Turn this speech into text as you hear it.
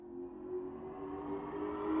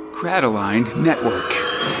Crataline Network.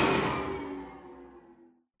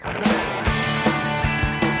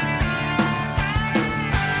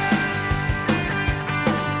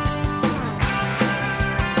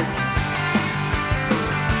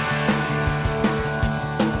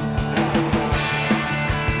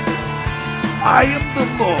 I am the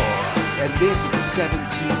Lord, and this is the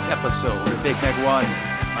 17th episode of Big Meg One.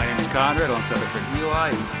 My name is Conrad, alongside my friend Eli,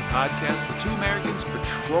 and this is the podcast where two Americans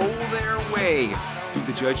patrol their way through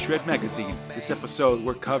the Judge Dredd magazine. This episode,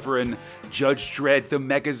 we're covering Judge Dredd, the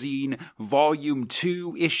magazine, Volume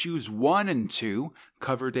 2, Issues 1 and 2.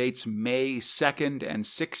 Cover dates May 2nd and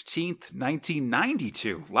 16th,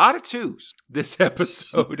 1992. A lot of twos. This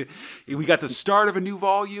episode, we got the start of a new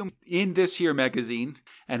volume in this here magazine.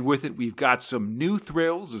 And with it, we've got some new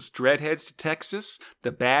thrills as Dredd heads to Texas,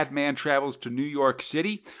 the Bad Man travels to New York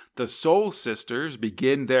City, the Soul Sisters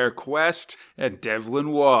begin their quest, and Devlin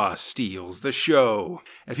Waugh steals the show.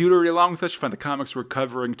 If you want to read along with us, you'll find the comics we're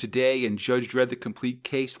covering today in Judge Dredd, the Complete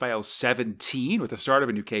Case Files 17, with the start of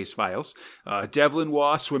a new Case Files, Devlin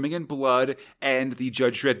Waugh, Swimming in Blood, and the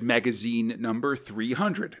Judge Dredd magazine number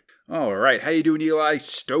 300. All right, how you doing, Eli?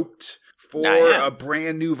 Stoked for a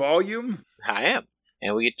brand new volume? I am.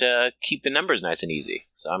 And we get to keep the numbers nice and easy,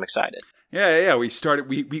 so I'm excited. Yeah. We started.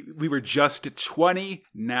 We were just at 20.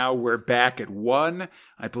 Now we're back at 1.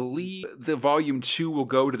 I believe the volume 2 will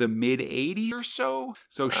go to the mid 80s or so.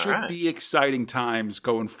 So should be exciting times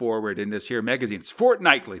going forward in this here magazine. It's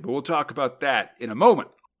fortnightly, but we'll talk about that in a moment.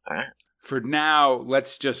 All right. For now,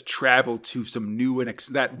 let's just travel to some new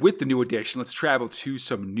with the new edition. Let's travel to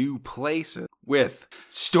some new places with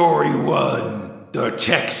Story 1: The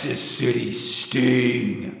Texas City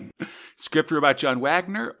Sting. Script robot John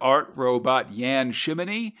Wagner, art robot Yan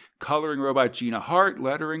Shimony, coloring robot Gina Hart,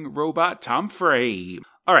 lettering robot Tom Frame.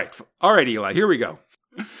 All right, Eli, here we go.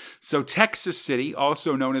 So Texas City,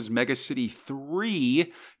 also known as Mega City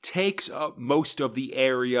 3, takes up most of the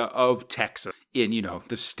area of Texas in,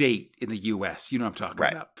 the state in the U.S. You know what I'm talking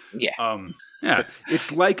about. Yeah.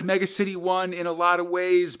 It's like Mega City 1 in a lot of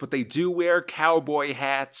ways, but they do wear cowboy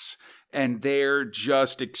hats, and they're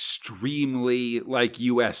just extremely like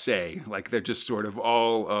USA. Like they're just sort of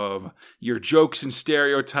all of your jokes and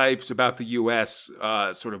stereotypes about the U.S.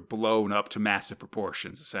 Sort of blown up to massive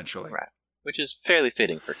proportions, essentially. Right. Which is fairly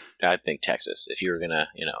fitting for, I think, Texas. If you were gonna,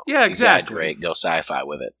 exaggerate, go sci-fi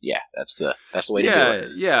with it. Yeah, that's the way to do it.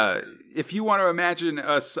 Yeah. If you want to imagine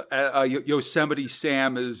Yosemite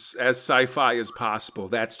Sam as sci-fi as possible,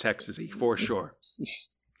 that's Texas for sure.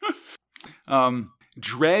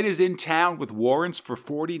 Dredd is in town with warrants for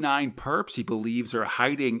 49 perps he believes are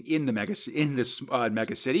hiding in this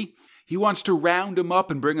mega city. He wants to round him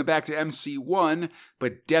up and bring him back to MC1,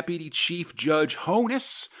 but Deputy Chief Judge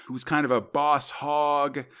Honus, who's kind of a boss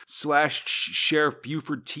hog / Sheriff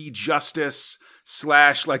Buford T. Justice /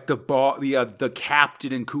 like the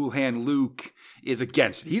captain in Cool Hand Luke, is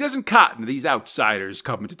against it. He doesn't cotton to these outsiders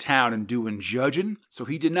coming to town and doing judging, so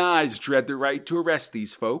he denies Dredd the right to arrest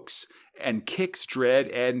these folks and kicks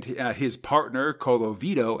Dredd and his partner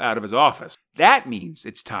Colovito out of his office. That means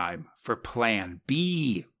it's time for Plan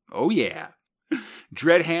B. Oh, yeah.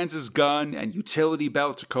 Dredd hands his gun and utility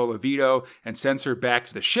belt to Colovito and sends her back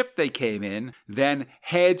to the ship they came in, then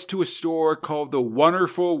heads to a store called the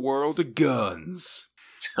Wonderful World of Guns.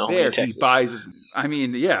 There he buys...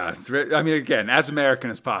 again, as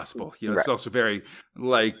American as possible. It's also very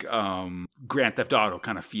like Grand Theft Auto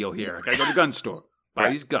kind of feel here. I gotta go to the gun store. Buy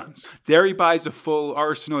these guns. There he buys a full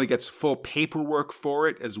arsenal. He gets full paperwork for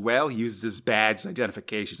it as well. He uses his badge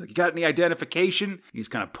identification. He's like, you got any identification? He just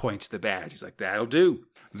kind of points to the badge. He's like, that'll do.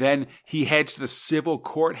 Then he heads to the civil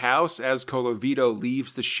courthouse as Colovito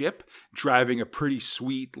leaves the ship, driving a pretty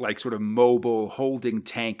sweet, like sort of mobile holding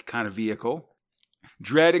tank kind of vehicle.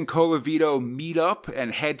 Dredd and Colovito meet up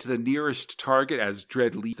and head to the nearest target as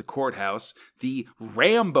Dredd leaves the courthouse, the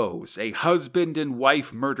Rambos, a husband and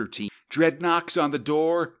wife murder team. Dredd knocks on the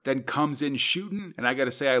door, then comes in shooting, and I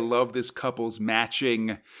gotta say I love this couple's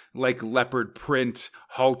matching, like leopard print,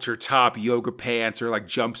 halter top, yoga pants, or like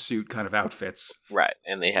jumpsuit kind of outfits. Right,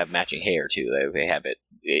 and they have matching hair too. They have it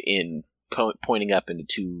in pointing up into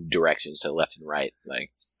two directions, to left and right,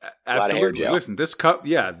 like a lot of hair gel. Listen, this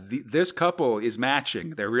couple is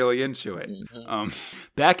matching. They're really into it. Mm-hmm.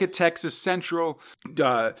 Back at Texas Central,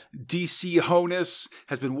 DC Honus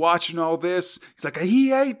has been watching all this. He's like,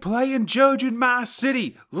 he ain't playing judge in my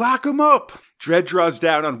city. Lock him up. Dredd draws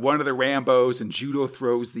down on one of the Rambos and judo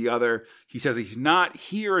throws the other. He says he's not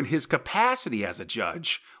here in his capacity as a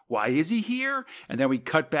judge. Why is he here? And then we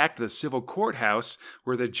cut back to the civil courthouse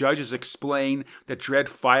where the judges explain that Dredd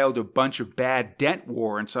filed a bunch of bad debt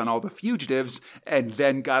warrants on all the fugitives and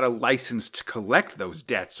then got a license to collect those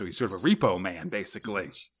debts. So he's sort of a repo man, basically.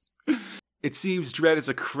 It seems Dredd is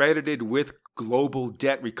accredited with Global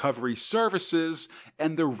Debt Recovery Services,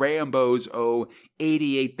 and the Rambos owe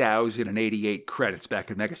 88,088 credits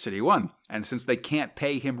back in Mega City 1. And since they can't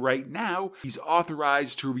pay him right now, he's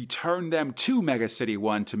authorized to return them to Mega City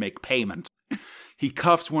 1 to make payment. He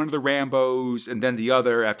cuffs one of the Rambos and then the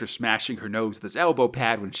other after smashing her nose with his elbow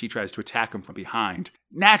pad when she tries to attack him from behind.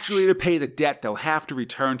 Naturally, to pay the debt, they'll have to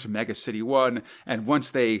return to Mega City 1, and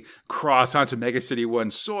once they cross onto Mega City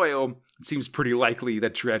 1 soil, it seems pretty likely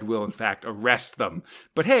that Dredd will, in fact, arrest them.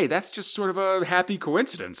 But hey, that's just sort of a happy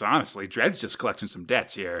coincidence, honestly. Dredd's just collecting some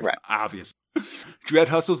debts here. Right. Obvious. Dredd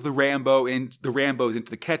hustles the Rambos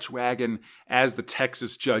into the catch wagon as the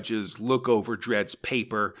Texas judges look over Dredd's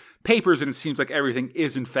papers, and it seems like everything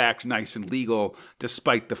is, in fact, nice and legal,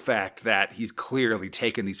 despite the fact that he's clearly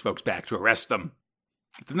taken these folks back to arrest them.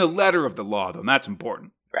 It's in the letter of the law, though, and that's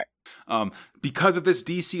important. Right. Because of this,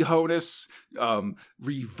 DC Honus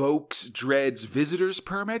revokes Dredd's visitor's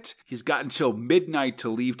permit. He's got until midnight to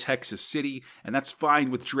leave Texas City, and that's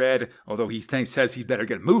fine with Dredd, although he says he'd better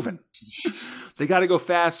get moving. They got to go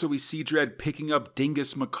fast, so we see Dredd picking up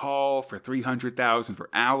Dingus McCall for $300,000 for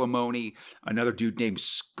alimony, another dude named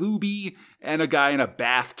Scooby, and a guy in a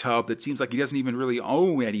bathtub that seems like he doesn't even really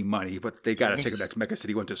owe any money, but they got to take him back to Mega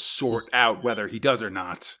City 1 to sort out whether he does or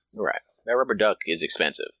not. Right. That rubber duck is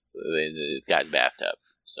expensive, the guy's bathtub,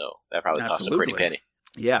 so that probably costs a pretty penny.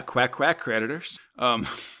 Yeah, quack, quack, creditors.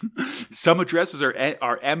 Some addresses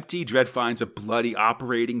are empty. Dredd finds a bloody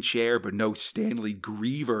operating chair, but no Stanley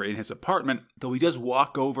Griever in his apartment, though he does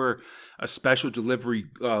walk over a special delivery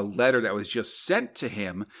letter that was just sent to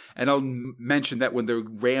him. And I'll mention that when the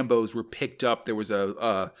Rambos were picked up, there was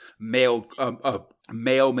a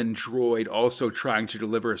mailman droid also trying to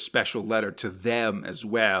deliver a special letter to them as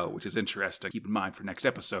well, which is interesting. Keep in mind for next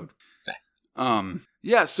episode. Nice.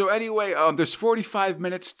 So anyway, there's 45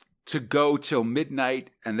 minutes to go till midnight,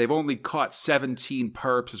 and they've only caught 17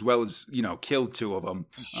 perps as well as, killed 2 of them.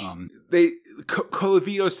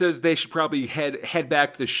 Colavito says they should probably head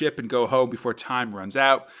back to the ship and go home before time runs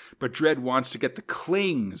out, but Dredd wants to get the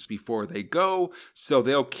Klings before they go, so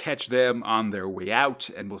they'll catch them on their way out,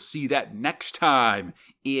 and we'll see that next time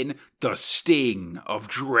in The Sting of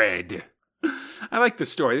Dredd. I like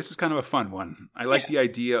this story. This is kind of a fun one. I like the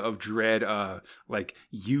idea of Dredd,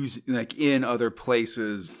 in other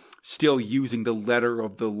places, still using the letter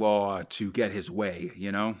of the law to get his way.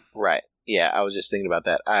 Right. Yeah, I was just thinking about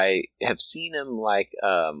that. I have seen him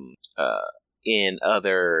in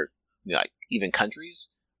other even countries,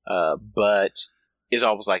 but it's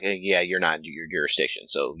almost like, you're not in your jurisdiction,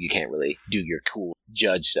 so you can't really do your cool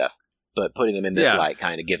judge stuff. But putting him in this light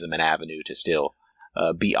kind of gives him an avenue to still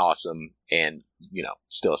be awesome and,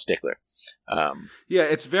 still a stickler.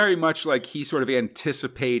 It's very much like he sort of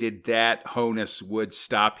anticipated that Honus would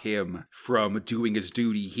stop him from doing his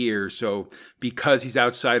duty here. So because he's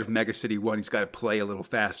outside of Mega City 1, he's got to play a little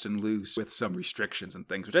fast and loose with some restrictions and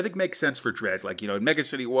things, which I think makes sense for Dredd. In Mega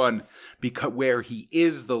City 1, where he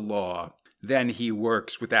is the law, then he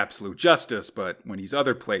works with absolute justice. But when he's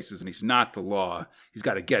other places and he's not the law, he's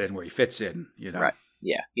got to get in where he fits in, Right.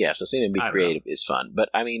 Yeah, so seeing him be creative is fun. But,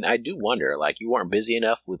 I mean, I do wonder, you weren't busy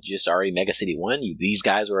enough with just already Mega City 1? These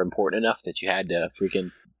guys were important enough that you had to freaking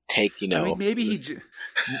take, maybe he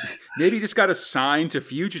just got assigned to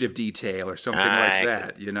fugitive detail or something like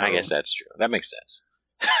that, I guess that's true. That makes sense.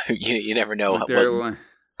 you never know what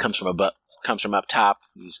comes from up top.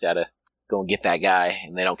 You just got to go and get that guy,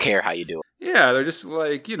 and they don't care how you do it. Yeah, they're just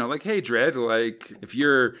hey, Dredd, if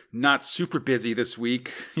you're not super busy this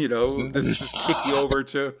week, let's just kick you over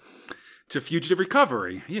to fugitive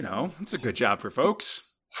recovery. It's a good job for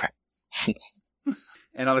folks. Right.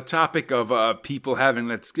 And on the topic of people having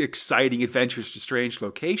exciting adventures to strange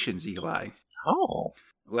locations, Eli. Oh.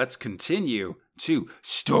 Let's continue to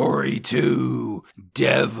Story 2,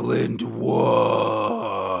 Devland War.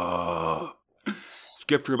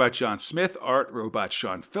 Script robot John Smith, art robot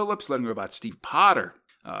Sean Phillips, lettering robot Steve Potter.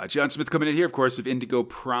 John Smith coming in here, of course, of Indigo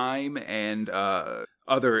Prime and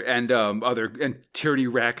Tyranny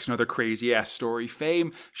Rex and other crazy ass story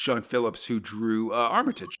fame. Sean Phillips, who drew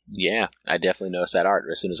Armitage. Yeah, I definitely noticed that art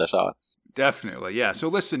as soon as I saw it. Definitely, yeah. So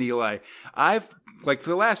listen, Eli, I've for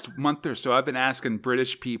the last month or so, I've been asking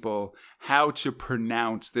British people how to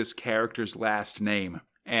pronounce this character's last name.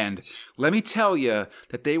 And let me tell you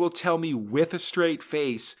that they will tell me with a straight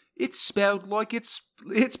face it's spelled like it's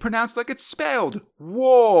pronounced like it's spelled.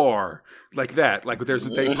 War. Like that. Like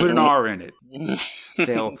they put an R in it.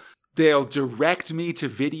 They'll direct me to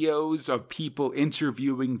videos of people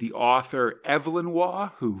interviewing the author Evelyn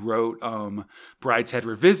Waugh, who wrote Brideshead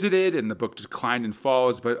Revisited and the book Decline and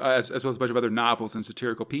Falls, but as well as a bunch of other novels and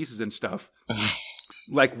satirical pieces and stuff.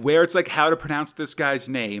 Like where it's like how to pronounce this guy's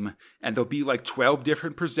name, and there'll be like 12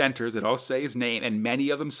 different presenters that all say his name, and many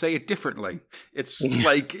of them say it differently. It's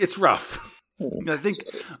like, it's rough. I think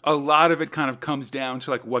a lot of it kind of comes down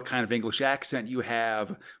to like what kind of English accent you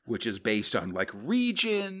have, which is based on like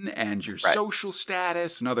region and your social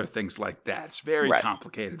status and other things like that. It's very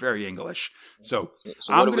complicated, very English. So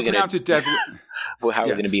I'm going to pronounce it Devlin. Well, how are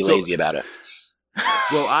we going to be lazy about it?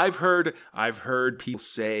 Well, I've heard people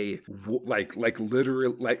say like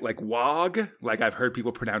literally like wog. Like I've heard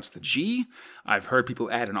people pronounce the G. I've heard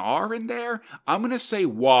people add an R in there. I'm gonna say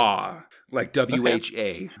wah, like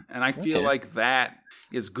WHA, and I feel like that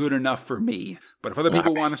is good enough for me. But if other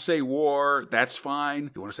people want to say war, that's fine.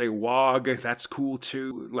 If you want to say wog, that's cool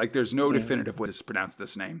too. Like there's no definitive way to pronounce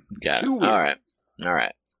this name. Got it. All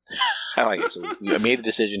right. I like it. So you made the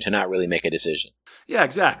decision to not really make a decision. Yeah,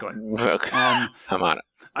 exactly. Okay. I'm on it.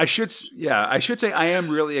 I should say I am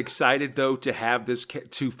really excited though to have this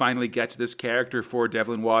to finally get to this character for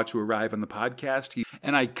Devlin Waugh to arrive on the podcast. He's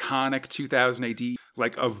an iconic 2000 AD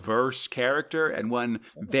like a verse character and one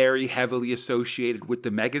very heavily associated with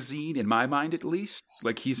the magazine in my mind at least.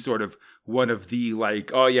 Like he's sort of one of the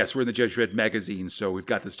like, oh yes, we're in the Judge Dredd magazine, so we've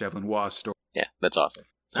got this Devlin Waugh story. Yeah, that's awesome.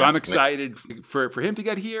 So I'm excited for him to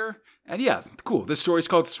get here. And yeah, cool. This story's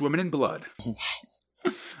called Swimming in Blood.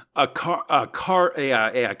 A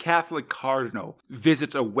Catholic cardinal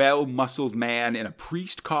visits a well-muscled man in a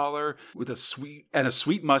priest collar with a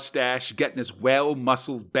sweet mustache getting his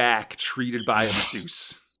well-muscled back treated by a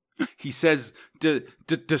masseuse. He says,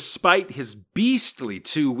 despite his beastly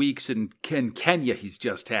 2 weeks in Kenya he's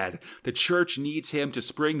just had, the church needs him to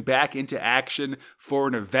spring back into action for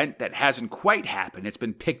an event that hasn't quite happened. It's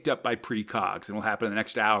been picked up by precogs and will happen in the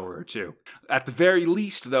next hour or two. At the very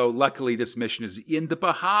least, though, luckily this mission is in the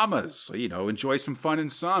Bahamas, so, enjoy some fun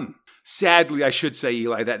and sun. Sadly, I should say,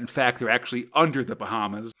 Eli, that in fact they're actually under the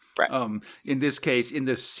Bahamas. Right. In this case, in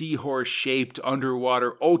the seahorse-shaped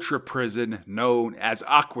underwater ultra prison known as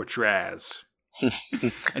Aquatraz.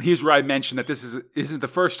 And here's where I mentioned that this isn't the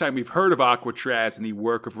first time we've heard of Aquatraz in the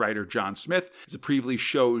work of writer John Smith. It's a previously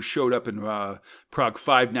showed up in Prague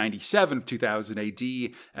 597 of 2000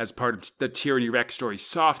 AD as part of the Tyranny Rex story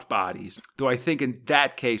Soft Bodies. Though I think in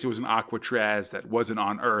that case it was an Aquatraz that wasn't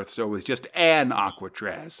on Earth, so it was just an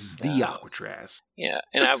Aquatraz. The Aquatraz. Yeah,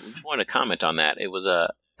 and I want to comment on that. It was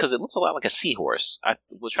because it looks a lot like a seahorse. I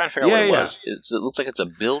was trying to figure out what it was. It looks like it's a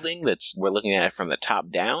building we're looking at it from the top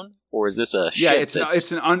down, or is this a ship? Yeah,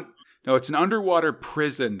 it's an underwater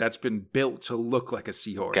prison that's been built to look like a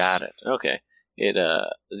seahorse. Got it. Okay. It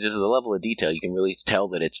just the level of detail, you can really tell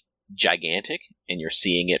that it's gigantic, and you're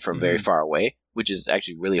seeing it from very far away, which is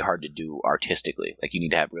actually really hard to do artistically. Like you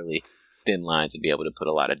need to have really thin lines and be able to put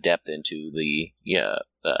a lot of depth into the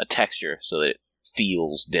texture so that it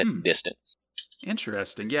feels distant.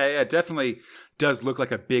 Interesting. Yeah, it definitely does look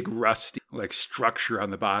like a big rusty structure on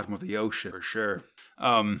the bottom of the ocean for sure.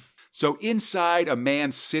 So inside, a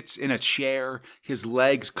man sits in a chair, his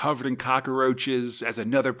legs covered in cockroaches, as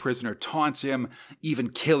another prisoner taunts him, even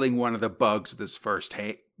killing one of the bugs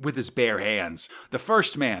with his bare hands. The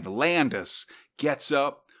first man, Landis, gets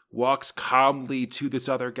up, walks calmly to this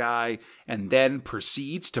other guy, and then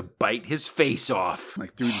proceeds to bite his face off,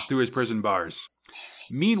 through his prison bars.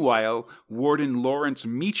 Meanwhile, Warden Lawrence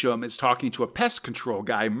Meacham is talking to a pest control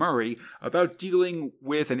guy, Murray, about dealing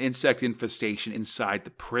with an insect infestation inside the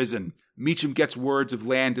prison. Meacham gets words of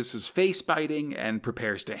Landis's face biting and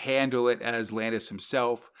prepares to handle it as Landis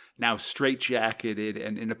himself, now straitjacketed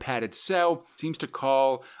and in a padded cell, seems to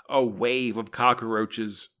call a wave of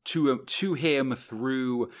cockroaches to him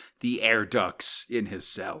through the air ducts in his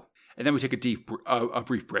cell. And then we take a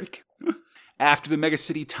brief break. After the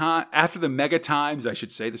mega times, I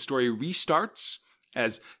should say, the story restarts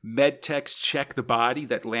as medtechs check the body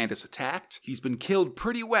that Landis attacked. He's been killed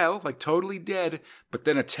pretty well, totally dead, but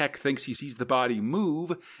then a tech thinks he sees the body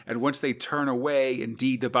move, and once they turn away,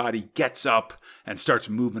 indeed the body gets up and starts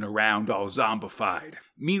moving around all zombified.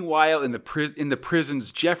 Meanwhile, in the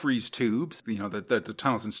prison's Jeffries tubes, the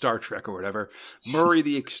tunnels in Star Trek or whatever, Murray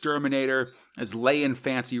the exterminator is laying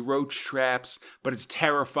fancy roach traps, but is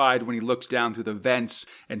terrified when he looks down through the vents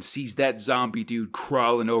and sees that zombie dude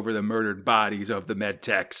crawling over the murdered bodies of the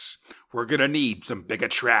medtechs. We're gonna need some bigger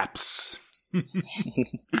traps.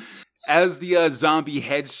 As the zombie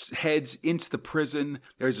heads into the prison,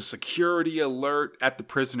 there's a security alert at the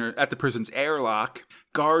prison's airlock.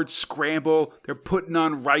 Guards scramble. They're putting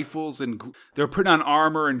on rifles and they're putting on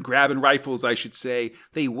armor and grabbing rifles, I should say.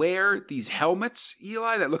 They wear these helmets,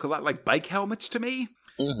 Eli, that look a lot like bike helmets to me.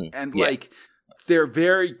 Mm-hmm. And they're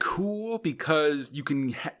very cool because you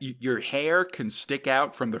can your hair can stick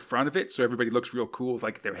out from the front of it, so everybody looks real cool with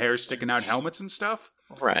like their hair sticking out helmets and stuff.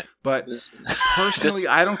 Right. But personally,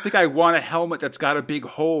 I don't think I want a helmet that's got a big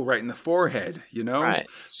hole right in the forehead, you know? Right.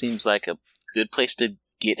 Seems like a good place to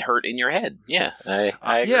get hurt in your head. Yeah, I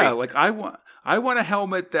agree. Yeah, like I want a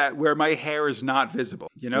helmet where my hair is not visible.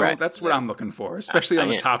 You know, right. That's what I'm looking for, especially on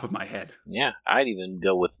the top of my head. Yeah, I'd even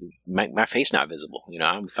go with my face not visible. You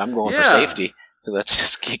know, if I'm going for safety, let's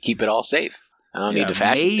just keep it all safe. I don't need a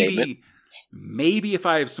fashion statement. Maybe if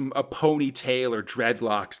I have a ponytail or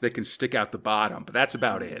dreadlocks that can stick out the bottom, but that's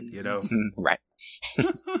about it, you know? Right.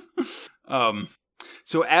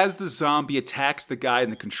 So as the zombie attacks the guy in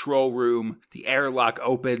the control room, the airlock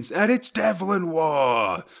opens, and it's Devlin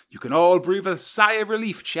Waugh. You can all breathe a sigh of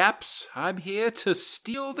relief, chaps. I'm here to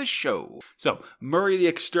steal the show. So Murray the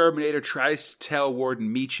Exterminator tries to tell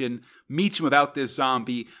Warden Meacham about this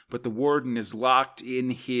zombie, but the warden is locked in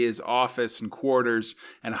his office and quarters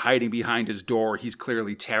and hiding behind his door. He's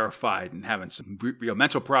clearly terrified and having some real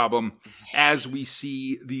mental problem as we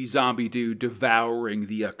see the zombie dude devouring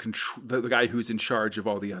the guy who's in charge of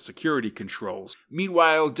all the security controls.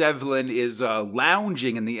 Meanwhile, Devlin is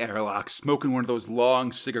lounging in the airlock, smoking one of those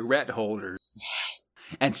long cigarette holders.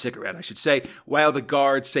 And cigarette, I should say, while the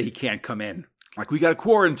guards say he can't come in. Like, we got a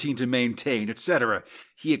quarantine to maintain, etc.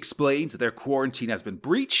 He explains that their quarantine has been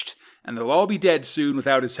breached, and they'll all be dead soon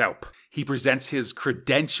without his help. He presents his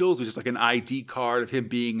credentials, which is like an ID card of him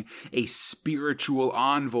being a spiritual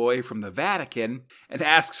envoy from the Vatican, and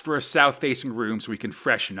asks for a south-facing room so he can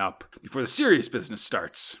freshen up before the serious business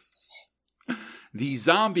starts. The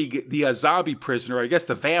zombie prisoner, I guess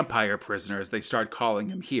the vampire prisoner, as they start calling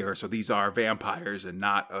him here, so these are vampires and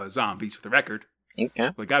not zombies, for the record. Okay.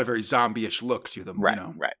 They got a very zombie-ish look to them, right, you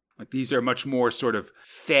know? Right. Like, these are much more sort of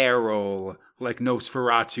feral, like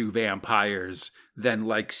Nosferatu vampires than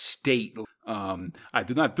like I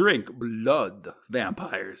do not drink blood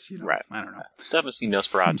vampires, you know? Right. I don't know. Still haven't seen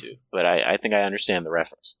Nosferatu, but I think I understand the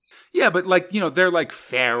reference. Yeah, but like, you know, they're like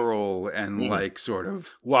feral and like sort of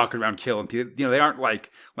walking around killing people. You know, they aren't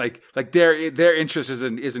like their interest is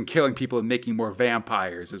in killing people and making more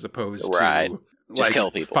vampires as opposed to just like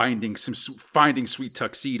kill people, finding sweet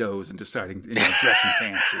tuxedos and deciding, you know, dressing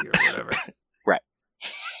fancy or whatever, right?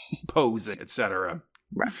 Posing, etc.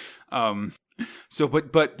 Right. So,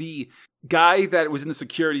 but the guy that was in the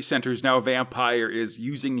security center who's now a vampire is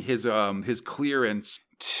using his clearance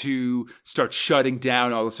to start shutting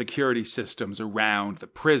down all the security systems around the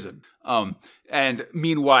prison. And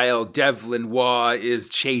meanwhile, Devlin Waugh is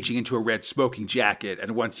changing into a red smoking jacket,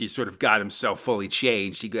 and once he's sort of got himself fully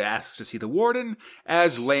changed, he asks to see the warden,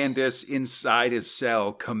 as Landis, inside his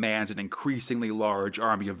cell, commands an increasingly large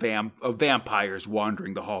army of vampires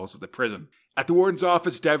wandering the halls of the prison. At the warden's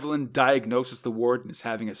office, Devlin diagnoses the warden as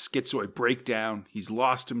having a schizoid breakdown. He's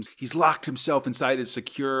locked himself inside his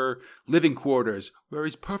secure living quarters, where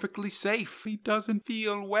he's perfectly safe. He doesn't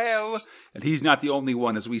feel well. And he's not the only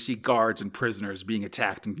one, as we see guards and prisoners being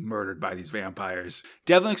attacked and murdered by these vampires.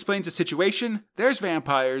 Devlin explains the situation. There's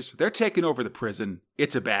vampires. They're taking over the prison.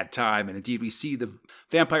 It's a bad time. And indeed, we see the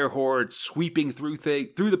vampire horde sweeping through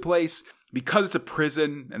the place. Because it's a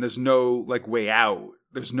prison and there's no like way out,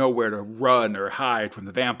 there's nowhere to run or hide from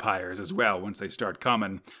the vampires as well. Once they start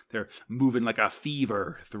coming, they're moving like a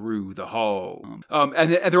fever through the hall.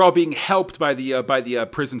 And they're all being helped by the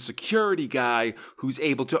prison security guy who's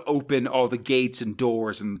able to open all the gates and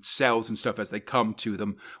doors and cells and stuff as they come to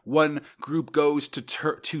them. One group goes to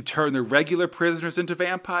turn the regular prisoners into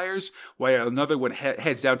vampires, while another one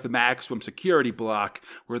heads down to the maximum security block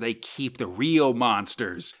where they keep the real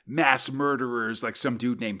monsters, mass murderers like some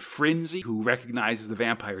dude named Frenzy who recognizes the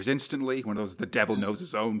vampires instantly, one of those the devil knows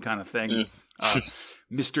his own kind of thing.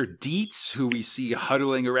 Mr. Dietz, who we see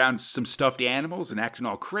huddling around some stuffed animals and acting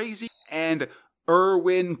all crazy, and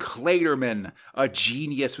Erwin Kleiderman, a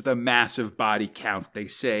genius with a massive body count. They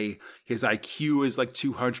say his IQ is like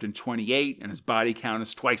 228 and his body count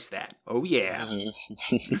is twice that. Oh yeah.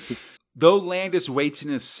 Though Landis waits in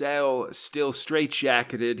his cell, still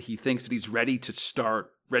straitjacketed, he thinks that he's ready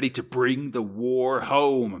to bring the war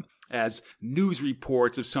home. As news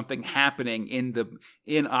reports of something happening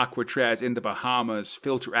in Alcatraz in the Bahamas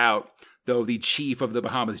filter out, though the chief of the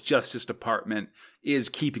Bahamas Justice Department is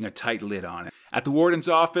keeping a tight lid on it. At the warden's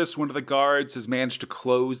office, one of the guards has managed to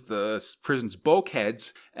close the prison's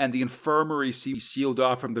bulkheads, and the infirmary seems sealed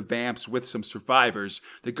off from the vamps with some survivors.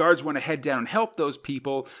 The guards want to head down and help those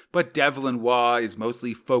people, but Devlin Waugh is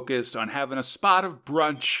mostly focused on having a spot of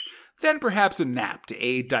brunch, then perhaps a nap to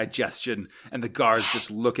aid digestion, and the guards just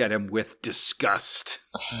look at him with disgust.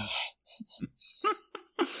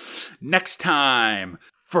 Next time,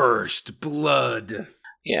 First Blood.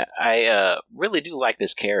 Yeah, I really do like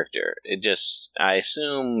this character. I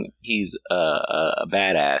assume he's a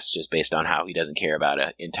badass just based on how he doesn't care about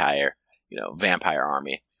an entire, vampire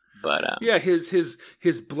army. But yeah, his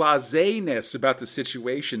blasé-ness about the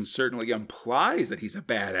situation certainly implies that he's a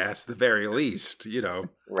badass, at the very least.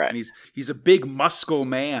 Right. And he's a big muscle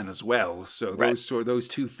man as well. So right. those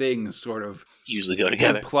two things sort of usually go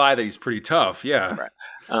together. Imply that he's pretty tough. Yeah. Right.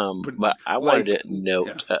 But I wanted to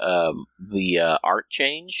note the art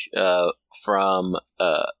change from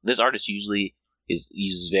this artist usually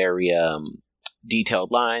uses very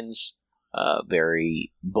detailed lines,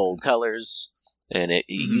 very bold colors. And it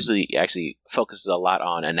usually actually focuses a lot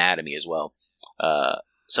on anatomy as well.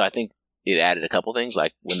 So I think it added a couple things,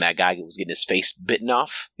 like when that guy was getting his face bitten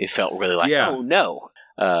off, it felt really like, oh no.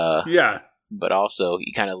 But also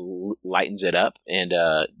he kind of lightens it up and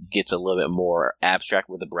gets a little bit more abstract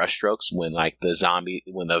with the brushstrokes when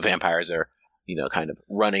the vampires are, kind of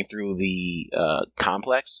running through the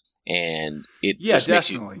complex, and it just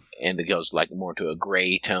definitely. Makes and it goes like more to a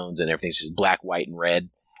gray tones and everything's just black, white, and red.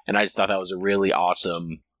 And I just thought that was a really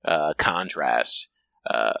awesome contrast.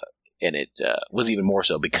 And it was even more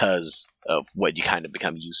so because of what you kind of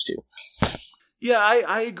become used to. Yeah,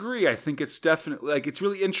 I agree. I think it's definitely, it's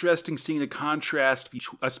really interesting seeing the contrast,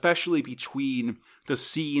 especially between the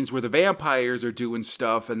scenes where the vampires are doing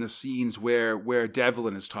stuff and the scenes where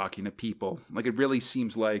Devlin is talking to people. Like, it really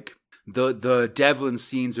seems like the Devlin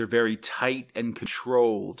scenes are very tight and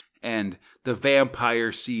controlled, and the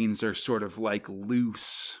vampire scenes are sort of like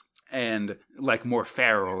loose and like more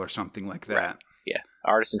feral or something like that. Right. Yeah,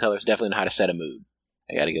 artists and colors definitely know how to set a mood.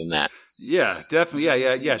 I got to give them that. Yeah, definitely.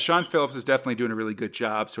 Yeah. Sean Phillips is definitely doing a really good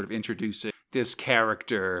job sort of introducing this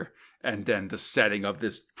character and then the setting of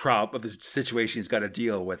this situation he's got to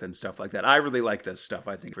deal with and stuff like that. I really like this stuff,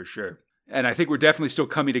 I think, for sure. And I think we're definitely still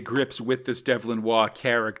coming to grips with this Devlin Waugh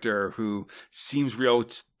character who seems real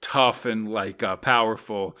tough and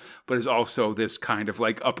powerful, but is also this kind of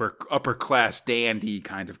upper class dandy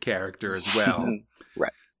kind of character as well.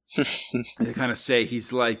 Right. They kind of say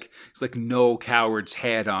he's like no coward's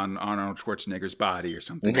head on Arnold Schwarzenegger's body or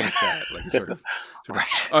something like that. Like sort of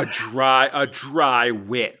right. a dry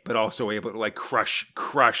wit, but also able to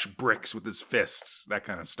crush bricks with his fists, that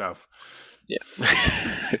kind of stuff. Yeah.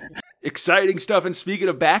 Exciting stuff. And speaking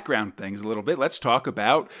of background things a little bit, let's talk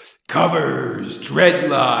about covers,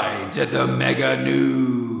 dreadlines, and the mega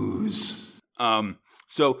news.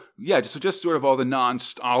 So just sort of all the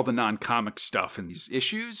non-comic stuff in these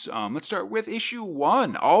issues. Let's start with issue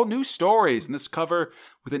 1. All new stories in this cover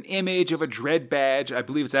with an image of a dread badge. I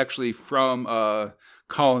believe it's actually from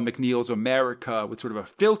Colin McNeil's America, with sort of a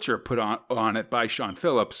filter put on it by Sean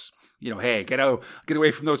Phillips. Hey, get away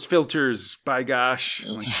from those filters, by gosh.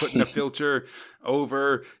 Putting a filter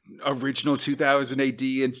over original 2000 AD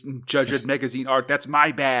and Judge Dredd magazine art. That's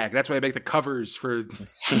my bag. That's why I make the covers for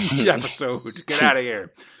each episode. Get out of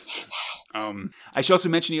here. I should also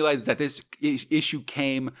mention, Eli, that this issue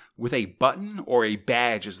came with a button or a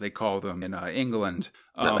badge, as they call them in England.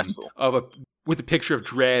 That's cool. With a picture of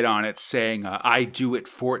Dredd on it saying, I do it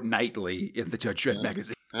fortnightly in the Judge Dredd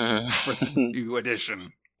magazine for the new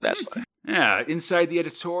edition. That's fine. Yeah, inside the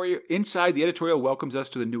editorial welcomes us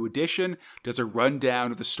to the new edition, does a rundown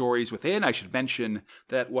of the stories within. I should mention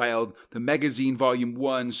that while the magazine volume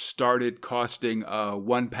 1 started costing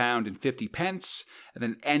 £1.50 and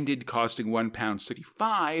then ended costing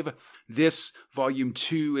 £1.65, this volume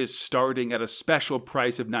 2 is starting at a special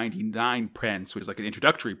price of 99 pence, which is like an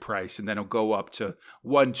introductory price, and then it'll go up to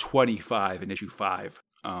 £1.25 in issue 5.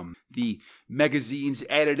 The magazine's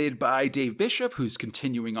edited by Dave Bishop, who's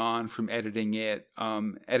continuing on from editing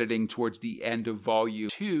towards the end of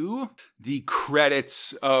volume 2. The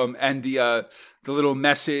credits and the little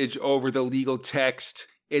message over the legal text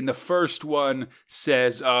in the first one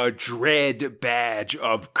says Dread Badge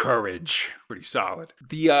of Courage. Pretty solid.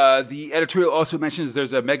 The editorial also mentions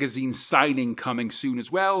there's a magazine signing coming soon as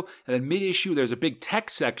well. And then mid-issue, there's a big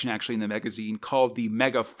text section actually in the magazine called the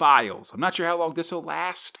Mega Files. I'm not sure how long this will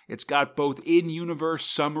last. It's got both in-universe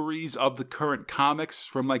summaries of the current comics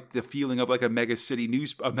from the feeling of a Mega City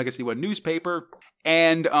One newspaper,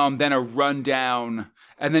 and then a rundown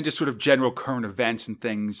And then just sort of general current events and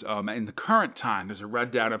things in the current time. There's a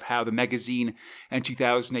rundown of how the magazine in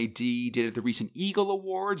 2000 AD did at the recent Eagle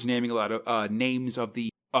Awards, naming a lot of names of the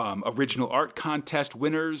original art contest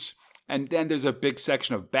winners. And then there's a big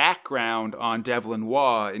section of background on Devlin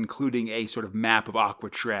Waugh, including a sort of map of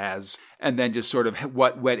Aquatraz, and then just sort of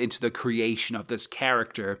what went into the creation of this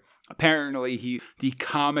character. Apparently, the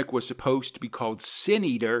comic was supposed to be called Sin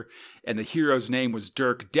Eater, and the hero's name was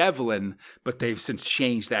Dirk Devlin, but they've since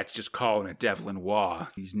changed that to just calling it Devlin Waugh.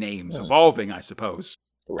 These names evolving, I suppose.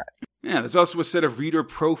 Right. Yeah, there's also a set of reader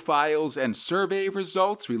profiles and survey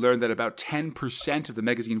results. We learned that about 10% of the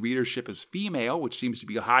magazine readership is female, which seems to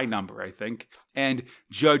be a high number, I think. And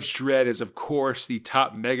Judge Dredd is, of course, the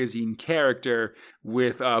top magazine character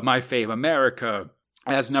with My Fave America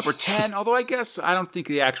as number 10, although I guess I don't think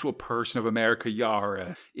the actual person of America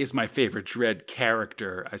Yara is my favorite Dredd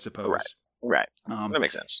character, I suppose. Right. That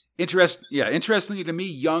makes sense. Interestingly to me,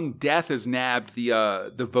 Young Death has nabbed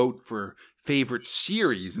the vote for favorite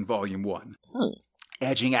series in Volume 1.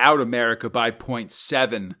 Edging out America by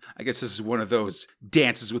 0.7. I guess this is one of those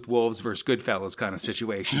Dances with Wolves versus Goodfellas kind of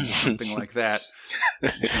situations or something like that.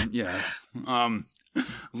 Yeah.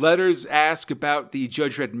 Letters ask about the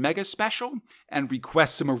Judge Dredd Mega Special and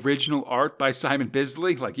request some original art by Simon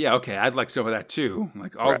Bisley. Like, yeah, okay, I'd like some of that too.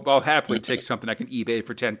 Like, I'll happily take something I can eBay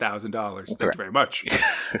for $10,000. Thanks very much.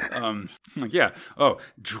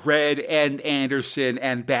 Dredd and Anderson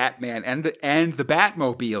and Batman and the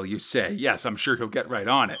Batmobile, you say. Yes, I'm sure he'll get right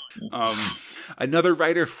on it. Another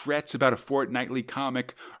writer frets about a fortnightly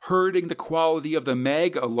comic hurting the quality of the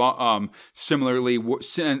Meg, similar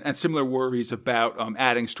worries about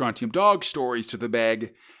adding Strontium Dog stories to the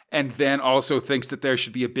Meg, and then also thinks that there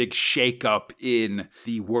should be a big shakeup in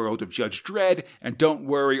the world of Judge Dredd, and don't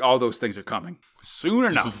worry, all those things are coming soon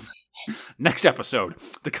enough. Next episode,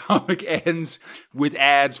 the comic ends with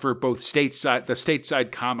ads for both the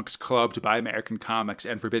Stateside Comics Club to buy American comics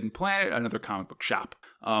and Forbidden Planet, another comic book shop.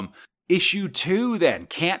 Issue 2, then.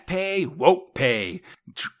 Can't pay, won't pay.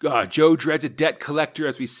 Joe Dredd's a debt collector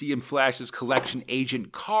as we see him flash his collection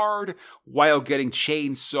agent card while getting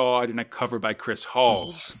chainsawed in a cover by Chris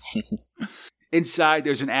Halls. Inside,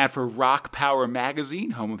 there's an ad for Rock Power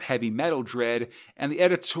Magazine, home of Heavy Metal Dredd, and the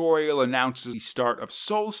editorial announces the start of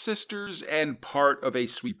Soul Sisters and part of a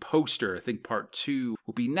sweet poster. I think part 2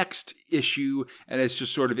 will be next issue, and it's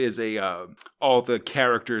just sort of is all the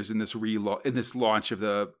characters in this launch of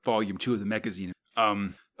the volume 2 of the magazine.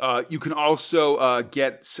 You can also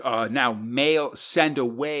get send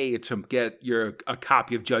away to get a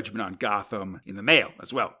copy of Judgment on Gotham in the mail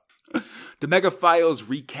as well. The Mega Files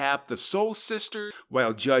recap the Soul Sisters,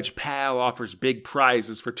 while Judge Pal offers big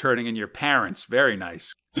prizes for turning in your parents. Very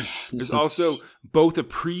nice. There's also both a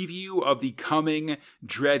preview of the coming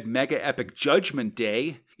Dredd Mega Epic Judgment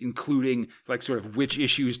Day, including like sort of which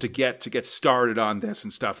issues to get started on this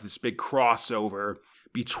and stuff. This big crossover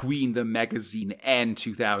between the magazine and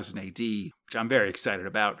 2000 AD, which I'm very excited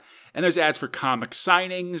about. And there's ads for comic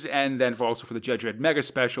signings, and then also for the Judge Dredd Mega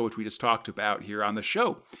Special, which we just talked about here on the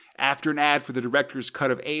show. After an ad for the director's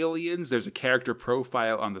cut of Aliens, there's a character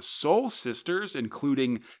profile on the Soul Sisters,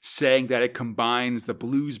 including saying that it combines the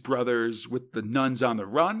Blues Brothers with the Nuns on the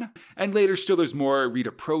Run. And later still there's more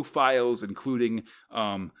reader profiles, including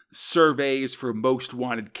surveys for most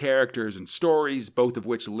wanted characters and stories, both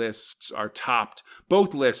lists are topped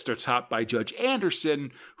by Judge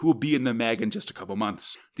Anderson, who will be in the mag in just a couple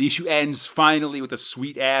months. The issue ends finally with a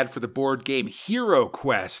sweet ad for the board game Hero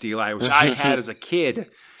Quest, Eli, which I had as a kid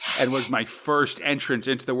and was my first entrance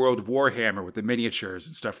into the world of Warhammer with the miniatures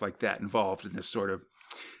and stuff like that involved in this sort of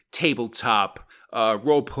tabletop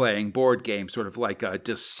role-playing board game, sort of like a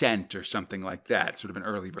Descent or something like that, sort of an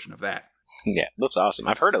early version of that. Yeah, looks awesome.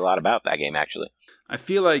 I've heard a lot about that game, actually. I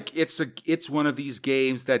feel like it's one of these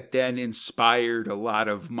games that then inspired a lot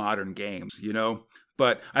of modern games, you know?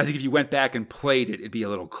 But I think if you went back and played it, it'd be a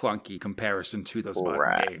little clunky in comparison to those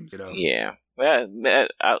modern games, you know? Yeah. Well,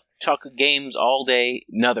 I'll talk games all day.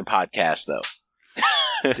 Another podcast,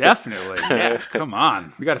 though. Definitely. Yeah, come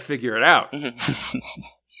on. We got to figure it out.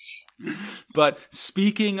 But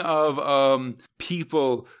speaking of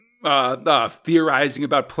people theorizing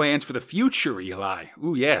about plans for the future, Eli.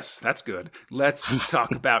 Ooh, yes, that's good. Let's talk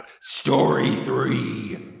about Story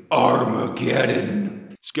 3, Armageddon.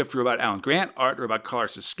 Script robot Alan Grant, art robot Carl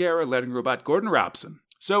Siscara, lettering robot Gordon Robson.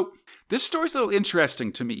 So this story's a little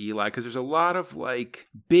interesting to me, Eli, because there's a lot of like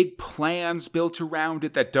big plans built around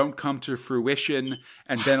it that don't come to fruition,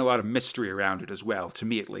 and then a lot of mystery around it as well, to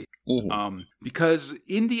me at least. Because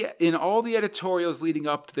in all the editorials leading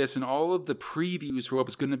up to this and all of the previews for what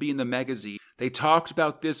was going to be in the magazine, they talked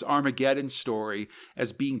about this Armageddon story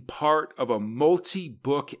as being part of a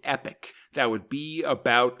multi-book epic that would be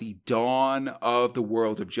about the dawn of the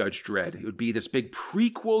world of Judge Dredd. It would be this big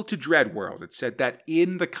prequel to Dredd World. It said that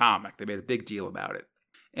in the comic. They made a big deal about it.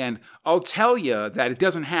 And I'll tell you that it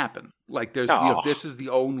doesn't happen. Like, there's, this is the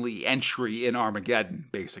only entry in Armageddon,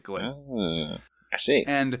 basically. I see.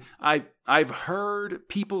 And I've heard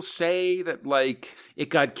people say that, like, it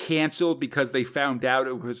got canceled because they found out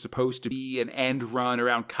it was supposed to be an end run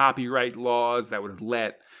around copyright laws that would have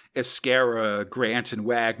let Escara, Grant, and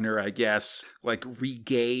Wagner, I guess, like,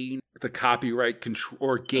 regain the copyright control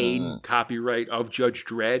or gain copyright of Judge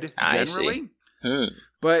Dredd generally.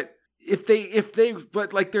 But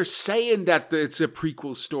but like they're saying that it's a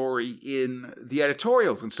prequel story in the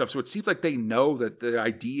editorials and stuff, so it seems like they know that the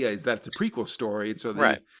idea is that it's a prequel story, and so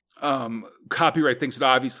they copyright things would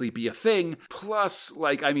obviously be a thing. Plus,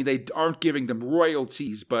 like, I mean, they aren't giving them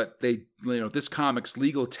royalties, but they, this comic's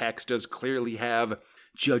legal text does clearly have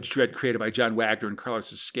Judge Dredd created by John Wagner and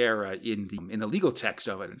Carlos Escara in the legal text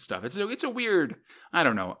of it and stuff. It's a weird, I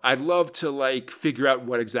don't know. I'd love to, like, figure out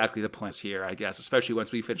what exactly the plan is here, I guess, especially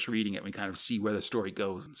once we finish reading it and we kind of see where the story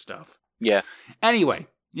goes and stuff. Yeah. Anyway,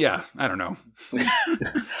 yeah, I don't know.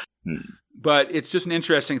 But it's just an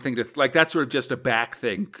interesting thing to, like, that's sort of just a back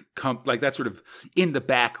thing, like, that's sort of in the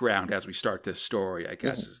background as we start this story, I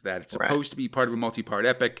guess, is that it's supposed to be part of a multi-part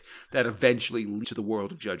epic that eventually leads to the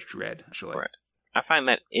world of Judge Dredd, actually. Right. I find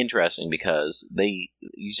that interesting because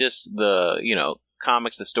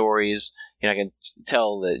comics, the stories, I can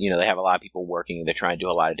tell that, they have a lot of people working and they're trying to do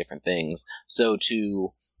a lot of different things. So to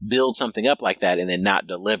build something up like that and then not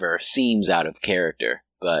deliver seems out of character.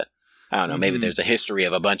 But I don't know, maybe there's a history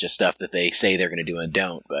of a bunch of stuff that they say they're going to do and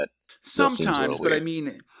don't, but sometimes, but I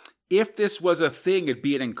mean, if this was a thing, it'd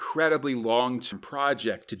be an incredibly long-term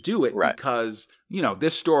project to do it because,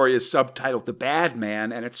 this story is subtitled The Bad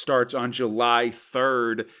Man, and it starts on July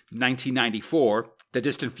 3rd, 1994, the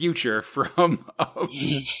distant future from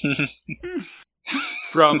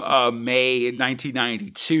May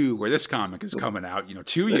 1992, where this comic is coming out,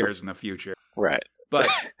 2 years in the future. Right. But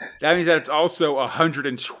that means that it's also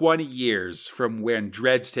 120 years from when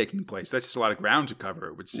Dredd's taking place. That's just a lot of ground to cover,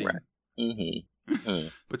 it would seem. Right. Mm-hmm.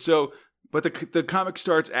 But the comic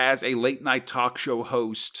starts as a late night talk show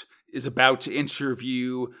host is about to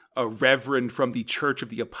interview a reverend from the Church of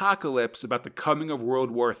the Apocalypse about the coming of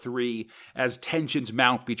World War III as tensions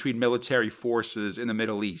mount between military forces in the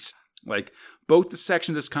Middle East. Like, both the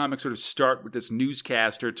sections of this comic sort of start with this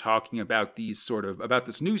newscaster talking about about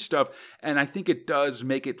this new stuff, and I think it does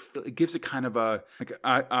make it gives it kind of a, like,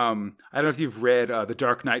 I don't know if you've read The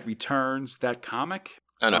Dark Knight Returns, that comic.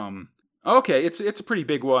 I know. Okay, it's a pretty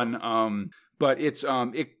big one. But it's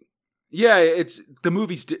it's the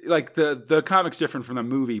movie's like the comic's different from the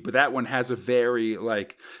movie, but that one has a very,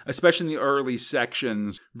 like, especially in the early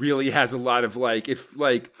sections, really has a lot of, like, it,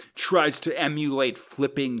 like, tries to emulate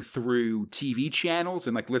flipping through TV channels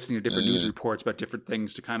and, like, listening to different news reports about different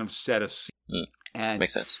things to kind of set a scene. And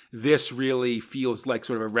makes sense. This really feels like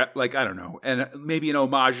sort of I don't know, and maybe an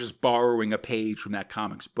homage is borrowing a page from that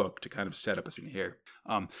comic's book to kind of set up a scene here.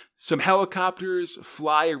 Some helicopters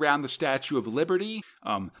fly around the Statue of Liberty.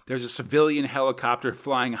 There's a civilian helicopter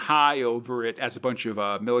flying high over it as a bunch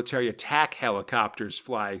of military attack helicopters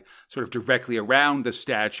fly sort of directly around the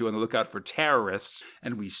statue on the lookout for terrorists.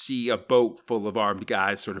 And we see a boat full of armed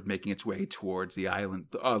guys sort of making its way towards the island,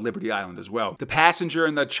 Liberty Island as well. The passenger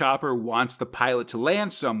in the chopper wants the pilot to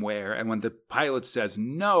land somewhere, and when the pilot says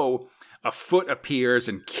no, a foot appears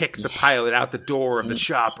and kicks the pilot out the door of the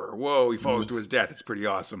chopper. Whoa, he falls to his death. It's pretty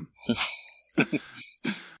awesome.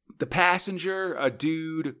 The passenger, a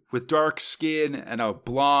dude with dark skin and a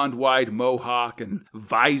blonde, wide mohawk and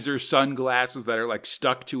visor sunglasses that are, like,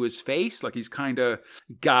 stuck to his face. Like, he's kind of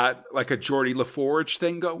got, like, a Geordie LaForge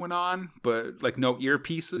thing going on, but, like, no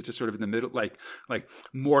earpieces, just sort of in the middle, like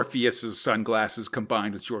Morpheus's sunglasses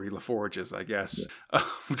combined with Geordie LaForge's, I guess. Yeah.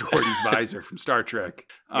 Geordie's visor from Star Trek.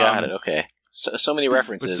 Got it, okay. So many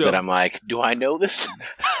references that I'm like, do I know this?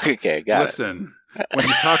 Okay, got it. Listen. When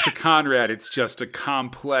you talk to Conrad, it's just a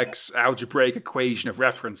complex algebraic equation of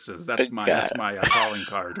references. That's my calling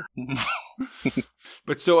card.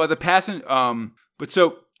 But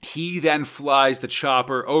so he then flies the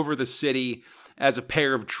chopper over the city as a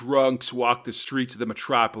pair of drunks walk the streets of the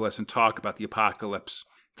metropolis and talk about the apocalypse.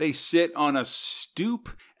 They sit on a stoop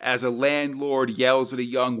as a landlord yells at a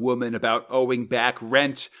young woman about owing back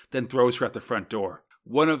rent, then throws her out the front door.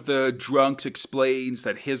 One of the drunks explains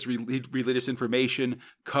that his religious information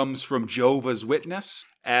comes from Jehovah's Witness,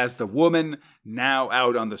 as the woman, now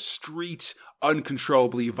out on the street,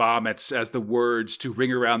 uncontrollably vomits as the words to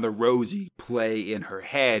Ring Around the Rosie play in her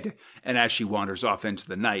head, and as she wanders off into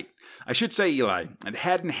the night. I should say, Eli, it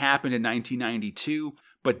hadn't happened in 1992,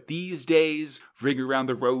 but these days, Ring Around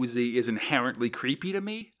the Rosie is inherently creepy to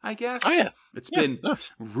me, I guess. Oh, yeah. It's been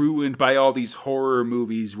ruined by all these horror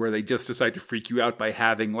movies where they just decide to freak you out by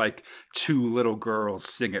having, like, two little girls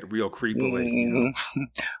sing it real creepily. You know?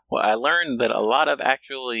 Well, I learned that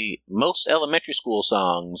most elementary school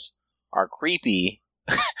songs are creepy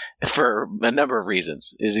for a number of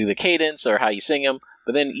reasons. Is either cadence or how you sing them.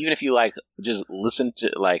 But then even if you, like, just listen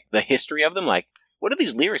to, like, the history of them, like, what are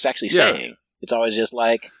these lyrics actually saying? It's always just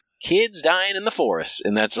like kids dying in the forest,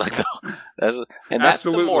 and that's like that's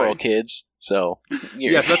the moral, kids. So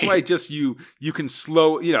yes, that's why you can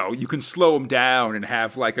slow them down and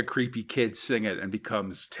have like a creepy kid sing it and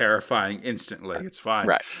becomes terrifying instantly. It's fine,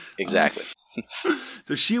 right? Exactly.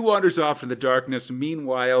 So she wanders off in the darkness.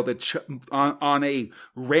 Meanwhile, on a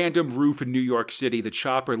random roof in New York City, the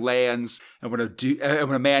chopper lands, and when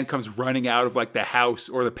a man comes running out of like the house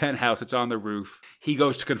or the penthouse that's on the roof, he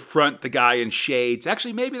goes to confront the guy in shades.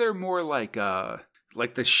 Actually, maybe they're more like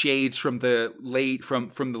the shades from the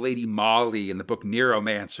Lady Molly in the book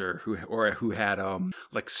Neuromancer, who had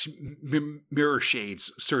mirror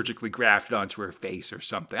shades surgically grafted onto her face or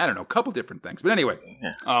something. I don't know, a couple different things. But anyway,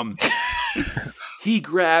 he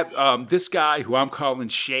grabbed this guy who I'm calling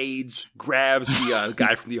Shades, grabs the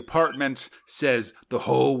guy from the apartment, says, "The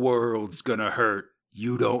whole world's gonna hurt.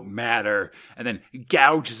 You don't matter," and then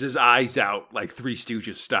gouges his eyes out like Three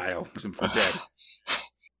Stooges style. Puts him for dead.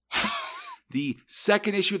 The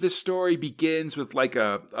second issue of this story begins with like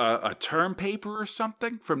a term paper or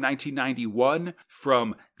something from 1991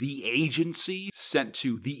 from The Agency sent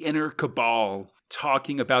to the Inner Cabal,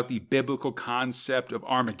 talking about the biblical concept of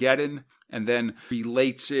Armageddon, and then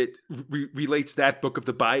relates that book of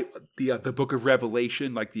the Bible, the book of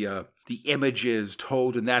Revelation, like the images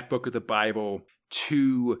told in that book of the Bible,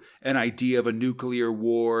 to an idea of a nuclear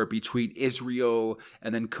war between Israel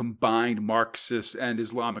and then combined Marxist and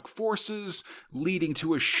Islamic forces, leading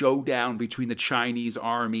to a showdown between the Chinese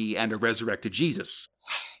army and a resurrected Jesus.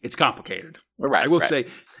 It's complicated. Right, I will say,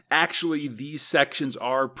 actually, these sections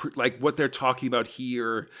are like what they're talking about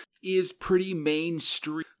here is pretty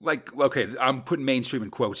mainstream. Like, okay, I'm putting mainstream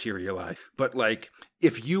in quotes here, Eli. But like,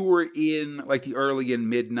 if you were in like the early and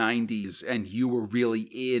mid 90s and you were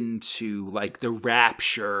really into like the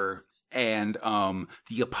rapture and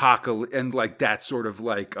the apocalypse and like that sort of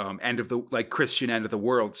like end of the like Christian end of the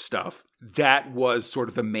world stuff, that was sort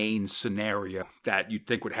of the main scenario that you'd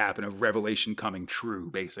think would happen of Revelation coming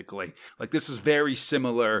true, basically. Like this is very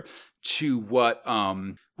similar to what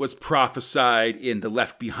was prophesied in the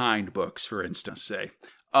Left Behind books, for instance, say.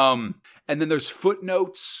 And then there's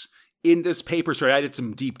footnotes in this paper. Sorry, I did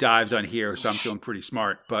some deep dives on here, so I'm feeling pretty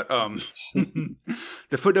smart. But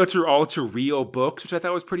the footnotes are all to real books, which I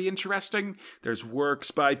thought was pretty interesting. There's works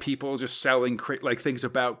by people just selling like things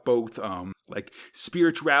about both like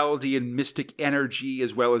spirituality and mystic energy,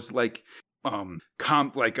 as well as like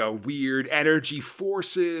weird energy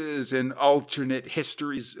forces and alternate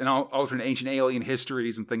histories and alternate ancient alien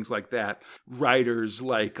histories and things like that. Writers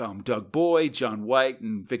like Doug Boyd, John White,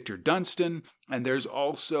 and Victor Dunstan. And there's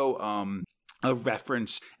also a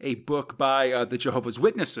reference, a book by the Jehovah's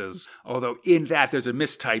Witnesses, although in that there's a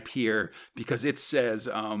mistype here because it says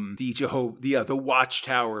the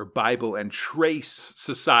Watchtower Bible and Trace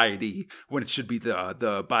Society when it should be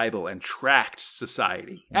the Bible and Tract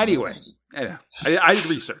Society. Anyway, I did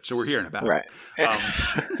research, so we're hearing about it. Right.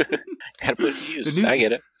 Gotta put it to use. I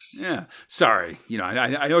get it. Yeah. Sorry.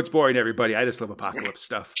 I know it's boring to everybody. I just love apocalypse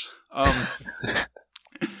stuff.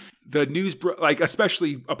 The news, like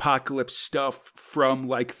especially apocalypse stuff from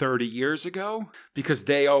like 30 years ago, because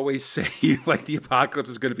they always say like the apocalypse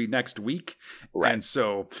is going to be next week. Right. And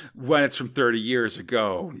so when it's from 30 years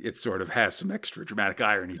ago, it sort of has some extra dramatic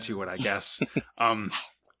irony to it, I guess.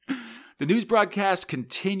 The news broadcast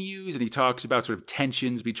continues, and he talks about sort of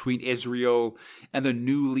tensions between Israel and the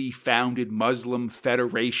newly founded Muslim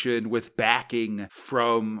Federation with backing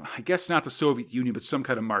from, I guess not the Soviet Union, but some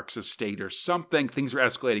kind of Marxist state or something. Things are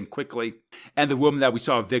escalating quickly. And the woman that we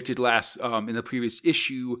saw evicted last in the previous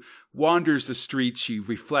issue wanders the streets. She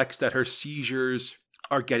reflects that her seizures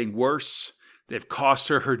are getting worse. They've cost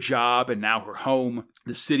her job and now her home.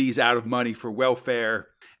 The city's out of money for welfare.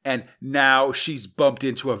 And now she's bumped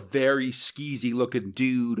into a very skeezy looking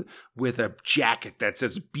dude with a jacket that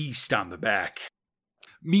says Beast on the back.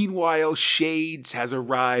 Meanwhile, Shades has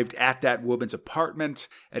arrived at that woman's apartment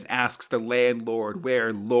and asks the landlord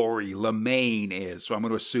where Lori Lemaine is. So I'm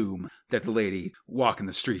going to assume that the lady walking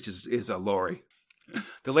the streets is a Lori.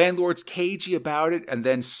 The landlord's cagey about it and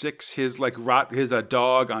then sicks his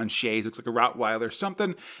dog on Shades, looks like a Rottweiler or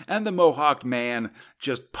something, and the mohawked man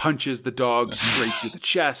just punches the dog straight through the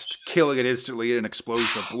chest, killing it instantly in an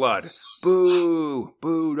explosion of blood. Boo!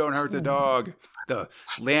 Boo, don't hurt the dog. The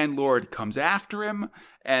landlord comes after him,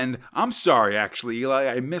 and I'm sorry, actually, Eli,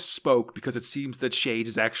 I misspoke because it seems that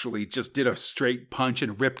Shades actually just did a straight punch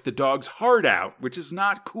and ripped the dog's heart out, which is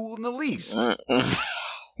not cool in the least.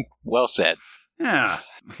 Well said. Yeah.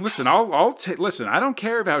 Listen, listen, I don't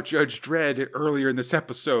care about Judge Dredd earlier in this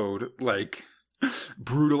episode, like,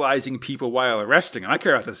 brutalizing people while arresting him. I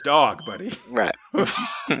care about this dog, buddy. Right.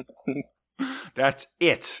 That's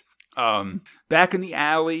it. Back in the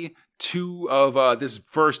alley, two of this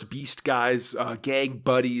first Beast guy's gang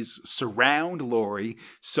buddies surround Lori,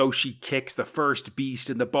 so she kicks the first Beast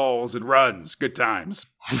in the balls and runs. Good times.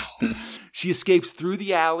 She escapes through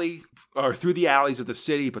the alleys of the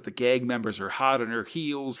city, but the gang members are hot on her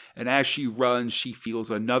heels, and as she runs, she feels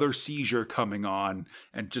another seizure coming on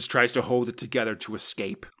and just tries to hold it together to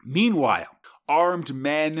escape. Meanwhile, armed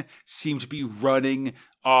men seem to be running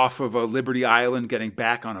off of Liberty Island, getting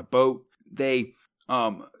back on a boat. They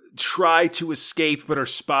try to escape but are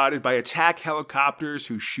spotted by attack helicopters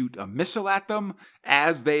who shoot a missile at them.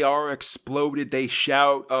 As they are exploded, they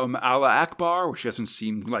shout Allah Akbar, which doesn't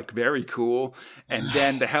seem like very cool. And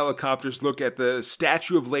then the helicopters look at the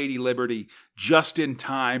statue of Lady Liberty just in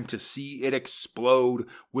time to see it explode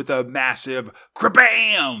with a massive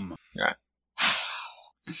krabam! Yeah.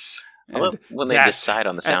 I love when they decide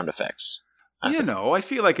on the sound effects. I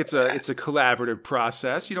feel like it's a collaborative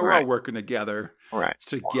process. We're all working together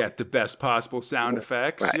to get the best possible sound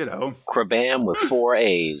effects. Right. Krabam with 4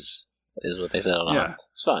 A's is what they said on. Yeah.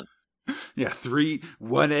 It's fun. Yeah,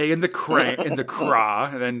 1 A in the cra,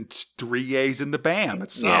 and then 3 A's in the bam.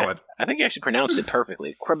 It's solid. Yeah, I think you actually pronounced it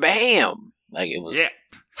perfectly. Krabam! Like it was. Yeah.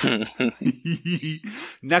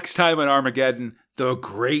 Next time on Armageddon, the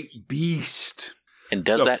Great Beast. And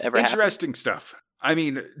does that ever happen? Interesting stuff.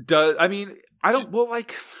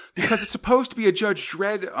 Because it's supposed to be a Judge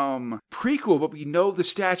Dredd prequel, but we know the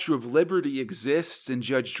Statue of Liberty exists in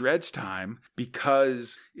Judge Dredd's time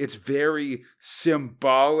because it's very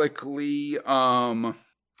symbolically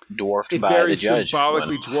dwarfed by the Judge.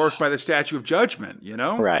 Symbolically dwarfed by the Statue of Judgment,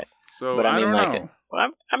 Right. So, but I don't know.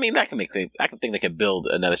 That can make I can think they could build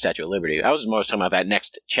another Statue of Liberty. I was more talking about that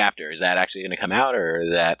next chapter. Is that actually going to come out, or is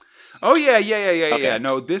that? Oh yeah.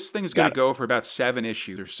 No, this thing's going to go for about 7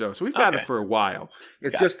 issues or so. So we've got it for a while.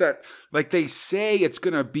 It's just that, like they say, it's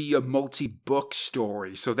going to be a multi-book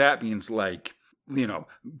story. So that means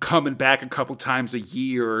coming back a couple times a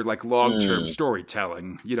year, like long-term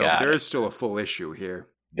storytelling. There is still a full issue here.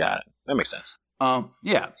 Got it. That makes sense.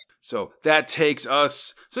 Yeah. So that takes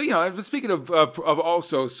us. So speaking of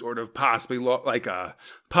also sort of possibly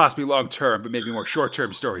possibly long term, but maybe more short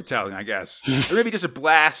term storytelling, I guess, or maybe just a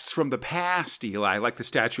blast from the past, Eli, like the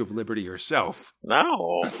Statue of Liberty herself.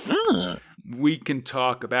 No, we can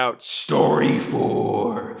talk about Story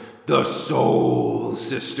 4: The Soul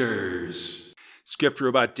Sisters. Script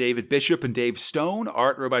robot David Bishop and Dave Stone,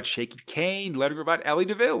 art robot Shaky Kane, letter robot Ellie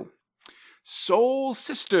DeVille. Soul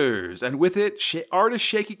Sisters, and with it, artist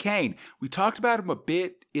Shaky Kane. We talked about him a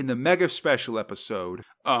bit in the Mega Special episode,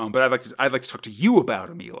 but I'd like to talk to you about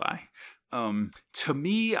him, Eli. To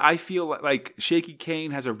me, I feel like Shaky Kane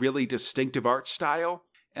has a really distinctive art style,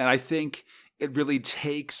 and I think it really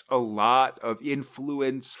takes a lot of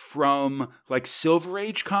influence from like Silver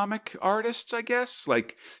Age comic artists, I guess,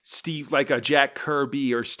 like Jack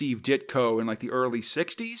Kirby or Steve Ditko in like the early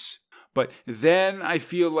 60s. But then I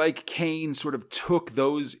feel like Kane sort of took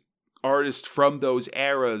those artists from those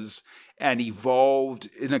eras and evolved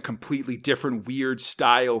in a completely different weird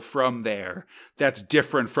style from there. That's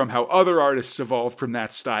different from how other artists evolved from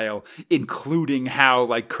that style, including how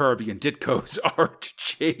like Kirby and Ditko's art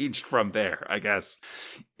changed from there, I guess.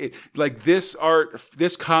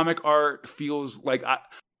 This comic art feels like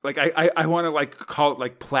I want to call it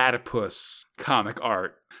like platypus comic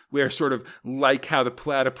art, where sort of like how the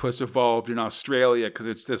platypus evolved in Australia because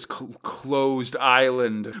it's this closed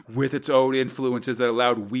island with its own influences that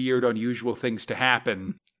allowed weird, unusual things to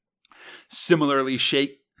happen. Similarly,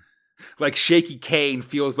 Shaky Kane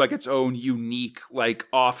feels like its own unique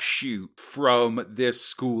offshoot from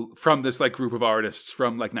this group of artists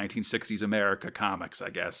from 1960s America comics, I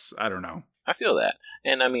guess. I don't know. I feel that.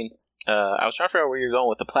 And I mean, I was trying to figure out where you're going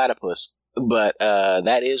with the platypus But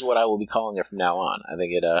that is what I will be calling it from now on. I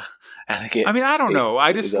think it. I mean, I don't know.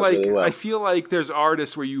 I just like really well. I feel like there's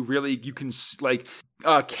artists where you can like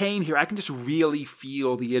Kane here. I can just really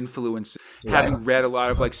feel the influence having read a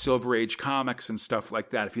lot of like Silver Age comics and stuff like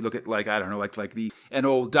that. If you look at like I don't know like an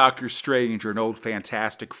old Doctor Strange or an old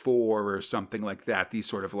Fantastic Four or something like that. These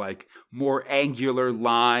sort of like more angular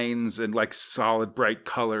lines and like solid bright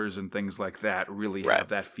colors and things like that really have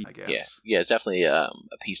that feel. I guess. Yeah. It's definitely a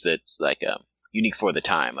piece that's like unique for the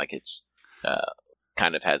time. Like it's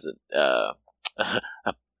kind of has a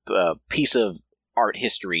piece of art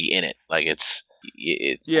history in it. Like it's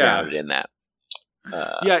grounded in that.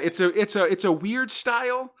 It's a weird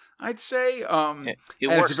style, I'd say.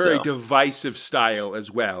 It's a very divisive style as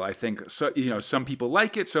well. I think so. Some people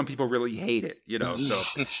like it, some people really hate it.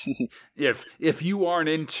 So if you aren't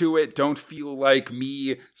into it, don't feel like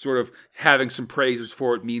me sort of having some praises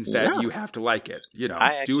for it means that you have to like it.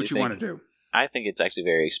 Do what you want to do. I think it's actually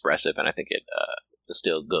very expressive, and I think it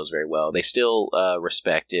still goes very well. They still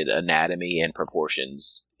respected anatomy and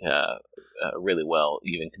proportions really well,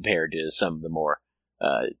 even compared to some of the more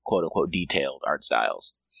quote unquote detailed art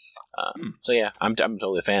styles. So yeah, I'm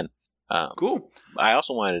totally a fan. Cool. I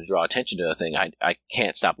also wanted to draw attention to a thing I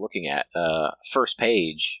can't stop looking at. First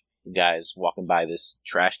page, guys walking by this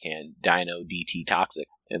trash can, Dino DT Toxic,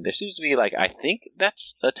 and there seems to be like I think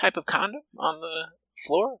that's a type of condom on the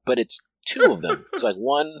floor, but it's two of them. It's like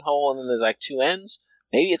one hole and then there's like two ends.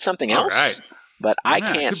 Maybe it's something else. Right. But I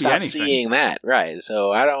can't stop seeing that. Right.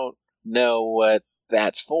 So I don't know what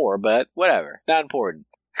that's for, but whatever. Not important.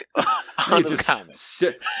 On the comics.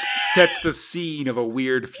 Sets the scene of a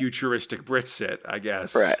weird futuristic Brit sit, I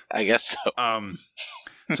guess. Right. I guess so.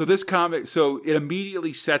 So this comic, it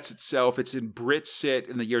immediately sets itself. It's in Brit sit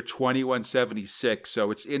in the year 2176. So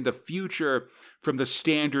it's in the future from the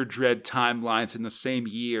standard Dread timelines in the same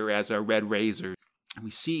year as our Red Razor. And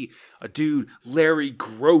we see a dude, Larry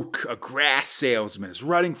Groke, a grass salesman, is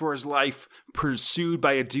running for his life, pursued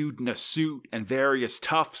by a dude in a suit and various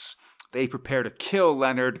toughs. They prepare to kill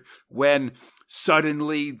Leonard when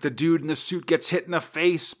suddenly the dude in the suit gets hit in the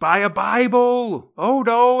face by a Bible. Oh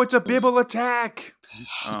no, it's a Bible attack.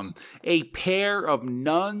 A pair of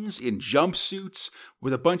nuns in jumpsuits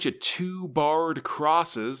with a bunch of two-barred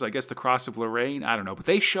crosses. I guess the cross of Lorraine. I don't know. But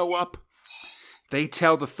they show up. They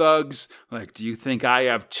tell the thugs, like, do you think I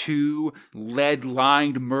have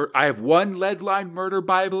I have one lead-lined murder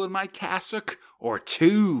Bible in my cassock? Or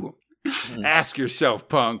two? Ask yourself,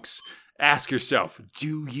 punks. Ask yourself,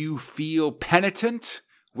 do you feel penitent?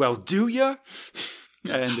 Well, do ya?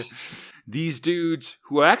 And these dudes,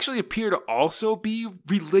 who actually appear to also be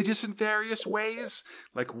religious in various ways,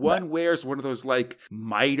 like one wears one of those like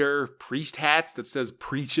mitre priest hats that says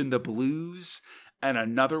 "Preachin' the Blues," and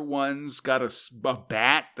another one's got a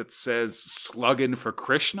bat that says "Sluggin' for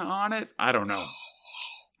Krishna" on it. I don't know.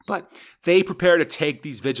 But they prepare to take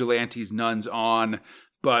these vigilantes nuns on,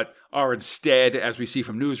 but are instead, as we see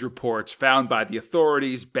from news reports, found by the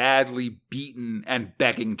authorities badly beaten and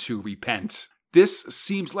begging to repent. This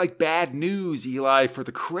seems like bad news, Eli, for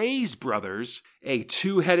the Craze brothers, a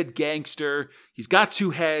two-headed gangster. He's got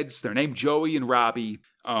two heads. They're named Joey and Robbie.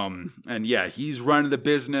 And yeah, he's running the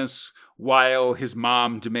business while his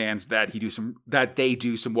mom demands that they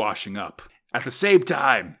do some washing up. At the same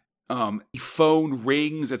time, the phone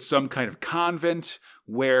rings at some kind of convent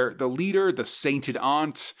where the leader, the sainted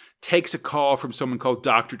aunt, takes a call from someone called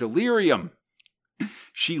Dr. Delirium.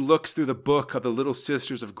 She looks through the book of the Little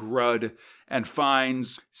Sisters of Grud and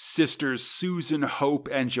finds Sisters Susan, Hope,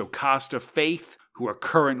 and Jocasta Faith, who are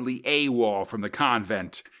currently AWOL from the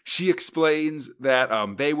convent. She explains that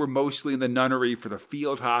they were mostly in the nunnery for the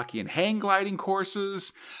field hockey and hang gliding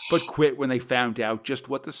courses, but quit when they found out just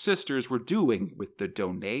what the sisters were doing with the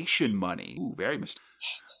donation money. Ooh, very mysterious.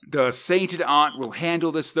 The sainted aunt will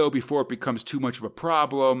handle this, though, before it becomes too much of a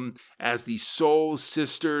problem, as the soul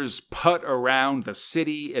sisters putt around the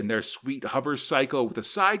city in their sweet hover cycle with a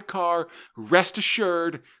sidecar. Rest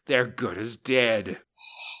assured, they're good as dead.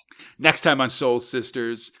 Next time on Soul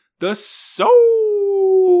Sisters, the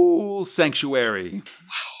Soul Sanctuary.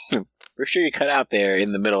 For sure you cut out there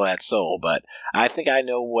in the middle of that soul, but I think I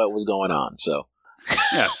know what was going on, so.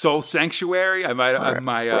 Yeah, Soul Sanctuary. I might,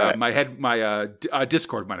 my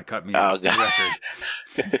Discord might have cut me. Oh, God.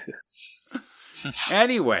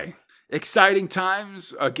 Anyway, exciting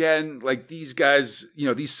times. Again, like these guys,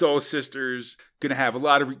 these Soul Sisters, gonna have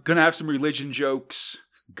some religion jokes.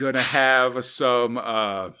 Gonna have some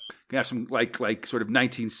gonna have some like sort of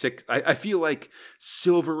 1960s. I feel like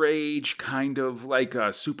Silver Age kind of like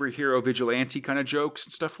superhero vigilante kind of jokes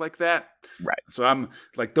and stuff like that. Right. So I'm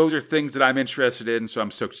like, those are things that I'm interested in. So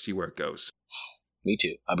I'm stoked to see where it goes. Me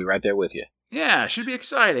too. I'll be right there with you. Yeah, should be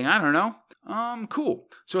exciting. I don't know. Cool.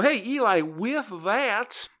 So hey, Eli, with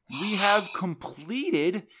that, we have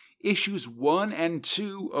completed issues 1 and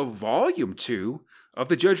 2 of Volume 2 of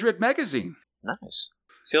the Judge Dredd magazine. Nice.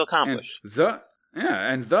 Feel accomplished.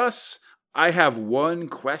 And thus, I have one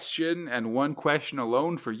question and one question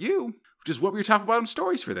alone for you, which is, what were your top and bottom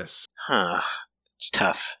stories for this? It's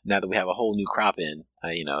tough now that we have a whole new crop in.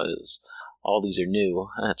 All these are new.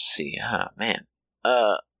 Let's see. Man.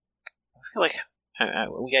 I feel like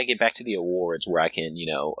we gotta get back to the awards where I can,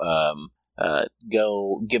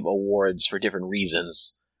 go give awards for different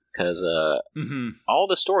reasons. Because all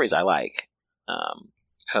the stories I like,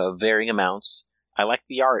 varying amounts. I like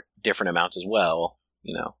the art different amounts as well,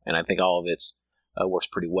 and I think all of it works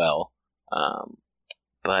pretty well.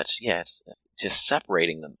 But yeah, it's just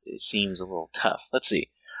separating them, it seems a little tough. Let's see.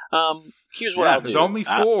 Here's what I'll do. There's only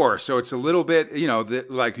 4, so it's a little bit,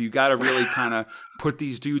 like you got to really kind of put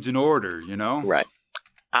these dudes in order, Right.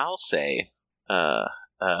 I'll say Devlin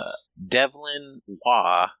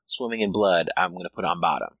Waugh, Swimming in Blood, I'm going to put on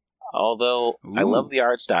bottom. Although I love the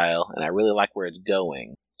art style and I really like where it's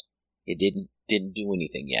going, it didn't do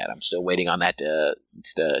anything yet. I'm still waiting on that to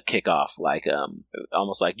kick off, like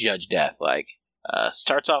almost like Judge Death. Like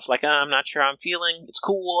starts off like I'm not sure I'm feeling. It's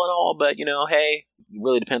cool and all, but hey, it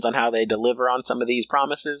really depends on how they deliver on some of these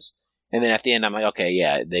promises. And then at the end, I'm like, okay,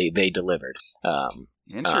 yeah, they delivered.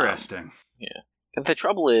 Interesting. Yeah. And the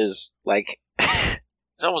trouble is, like,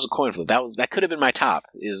 it's almost a coin flip. That could have been my top.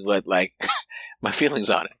 Is what like my feelings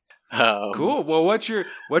on it. Cool. Well, what's your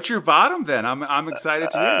bottom then? I'm excited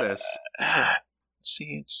to hear this.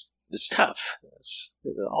 See, it's tough. It's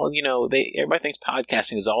all everybody thinks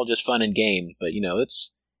podcasting is all just fun and games, but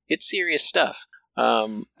it's serious stuff.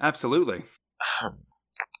 Absolutely.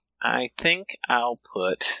 I think I'll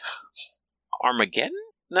put Armageddon.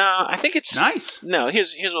 No, I think it's nice. No,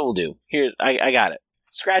 here's what we'll do. Here, I got it.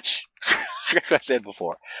 Scratch what I said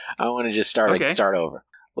before. I want to just start over.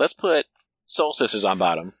 Let's put Soul Sisters on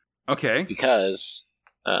bottom. Okay. Because,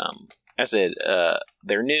 I said,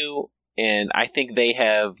 they're new, and I think they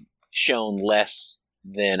have shown less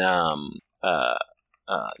than,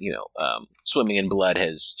 Swimming in Blood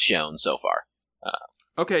has shown so far.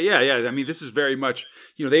 Okay, yeah. I mean, this is very much,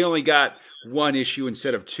 they only got 1 issue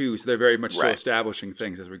instead of 2, so they're very much still establishing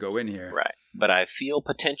things as we go in here. Right. But I feel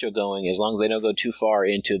potential going as long as they don't go too far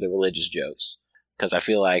into the religious jokes. Because I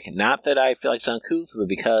feel like, not that I feel like it's uncouth, but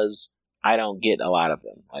because I don't get a lot of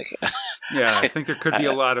them. Like, yeah, I think there could be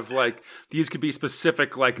a lot of these could be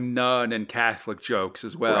specific nun and Catholic jokes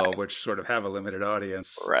as well, which sort of have a limited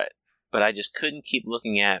audience. Right. But I just couldn't keep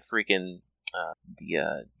looking at freaking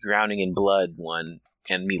the Drowning in Blood one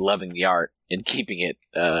and me loving the art and keeping it.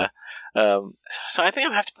 So I think I'm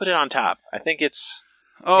going to have to put it on top. I think it's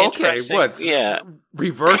interesting. What? Yeah.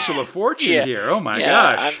 Reversal of fortune here. Oh my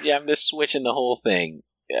gosh. I'm just switching the whole thing.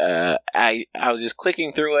 I was just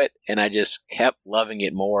clicking through it and I just kept loving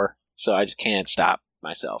it more. So I just can't stop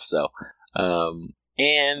myself. So,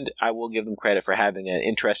 and I will give them credit for having an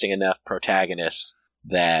interesting enough protagonist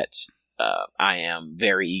that I am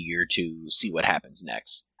very eager to see what happens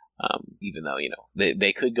next. Even though,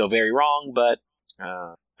 they could go very wrong, but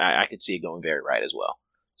I could see it going very right as well.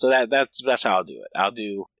 So that's how I'll do it. I'll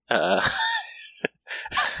do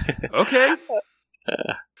okay.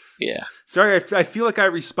 Yeah. Sorry, I feel like I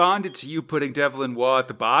responded to you putting Devlin Waugh at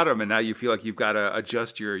the bottom, and now you feel like you've got to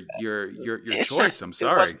adjust your choice. I'm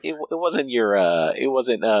sorry. It wasn't your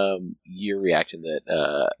reaction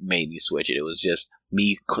that made me switch it. It was just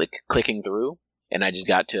me clicking through, and I just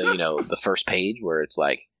got to the first page where it's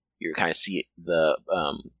like you kind of see the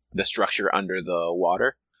structure under the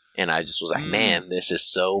water, and I just was like, man, this is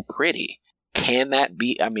so pretty. Can that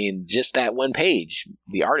be? I mean, just that one page,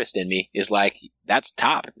 the artist in me is like, that's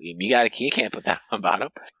top. You can't put that on bottom.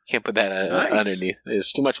 You can't put that underneath.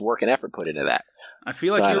 There's too much work and effort put into that. I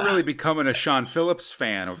feel like you're really becoming a Sean Phillips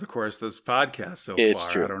fan over the course of this podcast so far. It's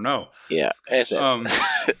true. I don't know. Yeah. It's an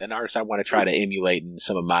artist I want to try to emulate in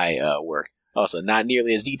some of my work. Also, not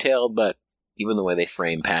nearly as detailed, but even the way they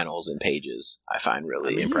frame panels and pages, I find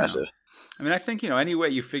really impressive. I think, any way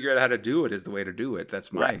you figure out how to do it is the way to do it.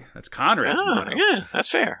 That's that's Conrad's motto. Yeah, that's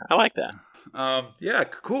fair. I like that. Yeah,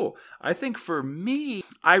 cool. I think for me,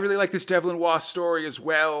 I really like this Devlin Waugh story as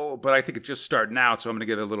well, but I think it's just starting out, so I'm going to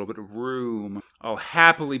give it a little bit of room. I'll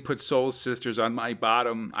happily put Soul Sisters on my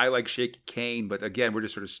bottom. I like Shaky Kane, but again, we're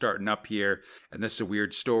just sort of starting up here, and this is a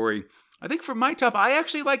weird story. I think for my top, I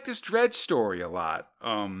actually like this Dredd story a lot.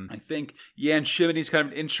 I think Ian Chimney's kind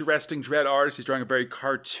of an interesting Dredd artist. He's drawing a very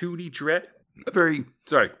cartoony Dredd. A very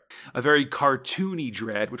cartoony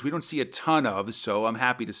Dredd, which we don't see a ton of, so I'm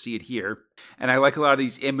happy to see it here. And I like a lot of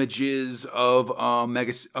these images of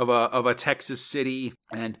a Texas city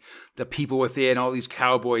and the people within, all these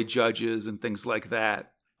cowboy judges and things like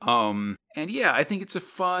that. And yeah, I think it's a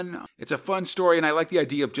fun story, and I like the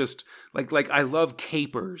idea of just like I love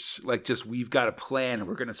capers. Like, just we've got a plan, and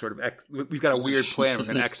we're going to we've got a weird plan, we're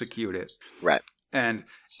going to execute it. Right. And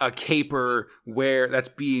a caper where that's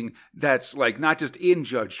like not just in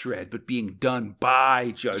Judge Dredd, but being done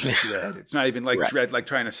by Judge Dredd. It's not even like Dredd like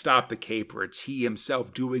trying to stop the caper. It's he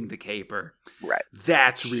himself doing the caper. Right.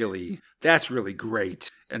 That's really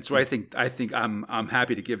great. And so I think I'm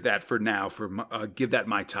happy to give that for now give that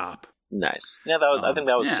my top. Nice. Yeah, I think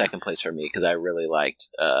that was second place for me because I really liked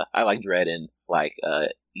I like Dredd in like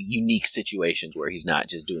unique situations where he's not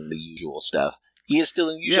just doing the usual stuff. He is still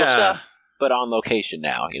doing the usual stuff, but on location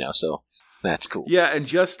now, so that's cool. Yeah, and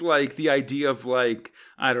just like the idea of like,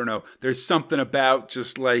 I don't know, there's something about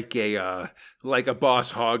just like a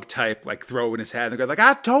boss hog type like throwing his hat and go like,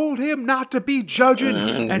 I told him not to be judging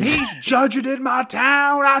and he's judging in my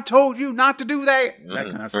town. I told you not to do that. That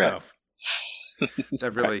kind of stuff.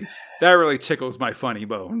 That really tickles my funny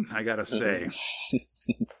bone, I gotta say.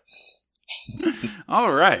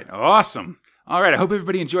 All right, awesome. All right, I hope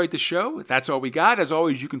everybody enjoyed the show. That's all we got. As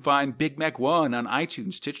always, you can find Big Meg 1 on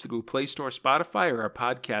iTunes, Stitch, the Google Play Store, Spotify, or our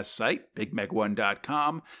podcast site,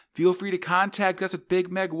 bigmeg1.com. Feel free to contact us at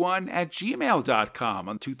bigmeg1@gmail.com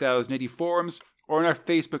on 2080 forums or on our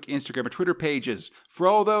Facebook, Instagram, or Twitter pages. For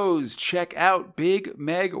all those, check out Big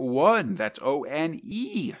Meg 1. That's ONE.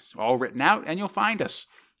 It's all written out, and you'll find us.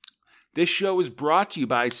 This show is brought to you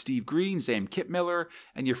by Steve Green, Zane Kip Miller,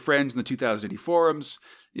 and your friends in the 2080 forums.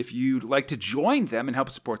 If you'd like to join them and help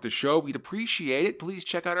support the show, we'd appreciate it. Please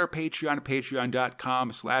check out our Patreon at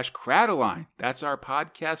patreon.com/Crataline. That's our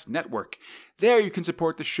podcast network. There you can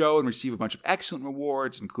support the show and receive a bunch of excellent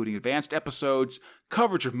rewards, including advanced episodes,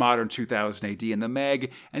 coverage of modern 2000 AD and the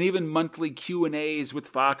Meg, and even monthly Q&As with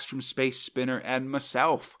Fox from Space Spinner and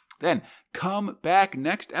myself. Then come back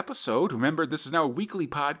next episode. Remember, this is now a weekly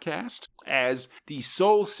podcast as the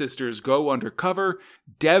Soul Sisters go undercover.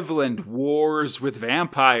 Devlin wars with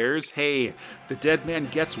vampires. Hey, the dead man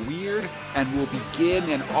gets weird, and we'll begin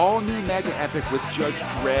an all-new mega epic with Judge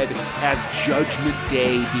Dredd as Judgment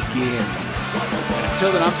Day begins. And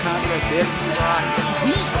until then, I'm Conrad.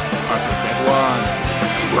 We are Big Meg 1.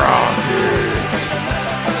 Drop it!